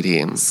branding,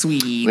 sweetie.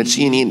 Sweet. Which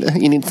you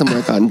need some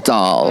work on,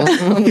 doll. All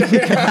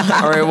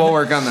right, we'll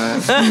work on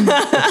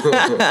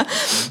that.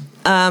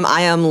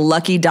 I am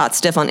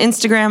lucky.stiff on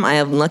Instagram. I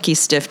am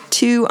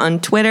luckystiff2 on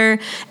Twitter.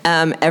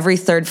 Every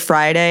third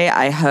Friday,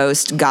 I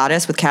host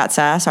Goddess with Cat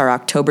Sass. Our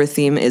October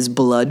theme is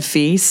Blood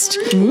Feast.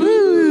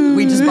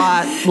 We just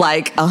bought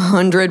like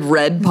 100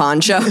 red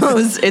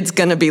ponchos. It's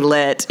gonna be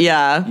lit.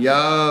 Yeah.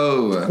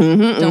 Yo.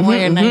 Don't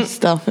wear your nice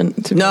stuff.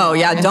 No,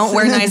 yeah, don't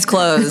wear nice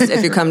clothes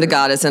if you come to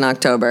Goddess in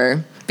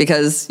October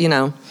because, you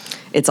know,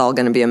 it's all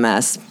gonna be a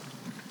mess.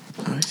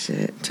 Oh,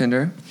 shit.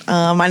 Tinder.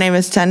 My name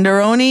is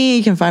Tenderoni.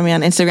 You can find me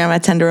on Instagram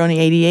at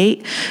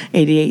Tenderoni88.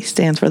 88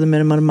 stands for the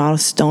minimum amount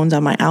of stones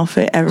on my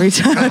outfit every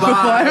time I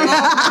perform.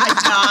 My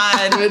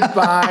God.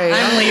 Goodbye.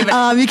 I'm leaving.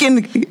 You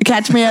can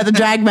catch me at the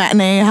Drag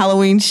Matinee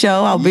Halloween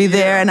show. I'll be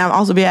there, and I'll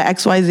also be at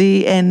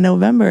XYZ in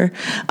November.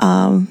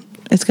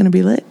 It's going to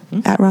be lit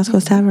at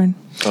Roscoe's Tavern.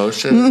 Oh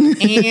shit.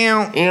 Ew.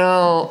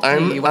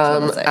 I'm What's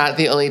on the site? at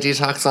the Only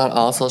Detox on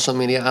all social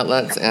media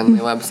outlets and my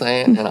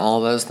website and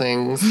all those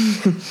things.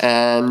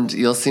 And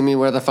you'll see me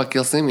where the fuck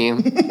you'll see me.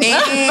 That's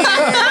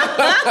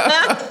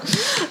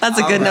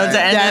a good note to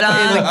end it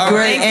That is on. a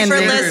great Thanks for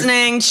ending.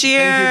 listening.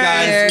 Cheers.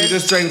 Thank you guys. We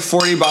just drank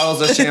 40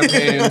 bottles of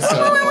champagne.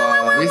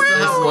 So, We still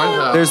have one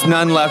though. there's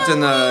none left in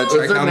the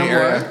there Tri-County no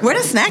area. more? Where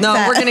the snacks No,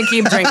 at? we're going to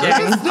keep drinking.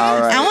 All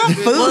right. I want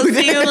food. We'll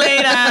see you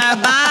later.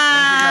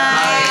 Bye.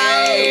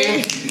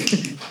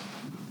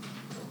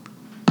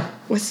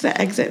 What's the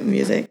exit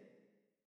music?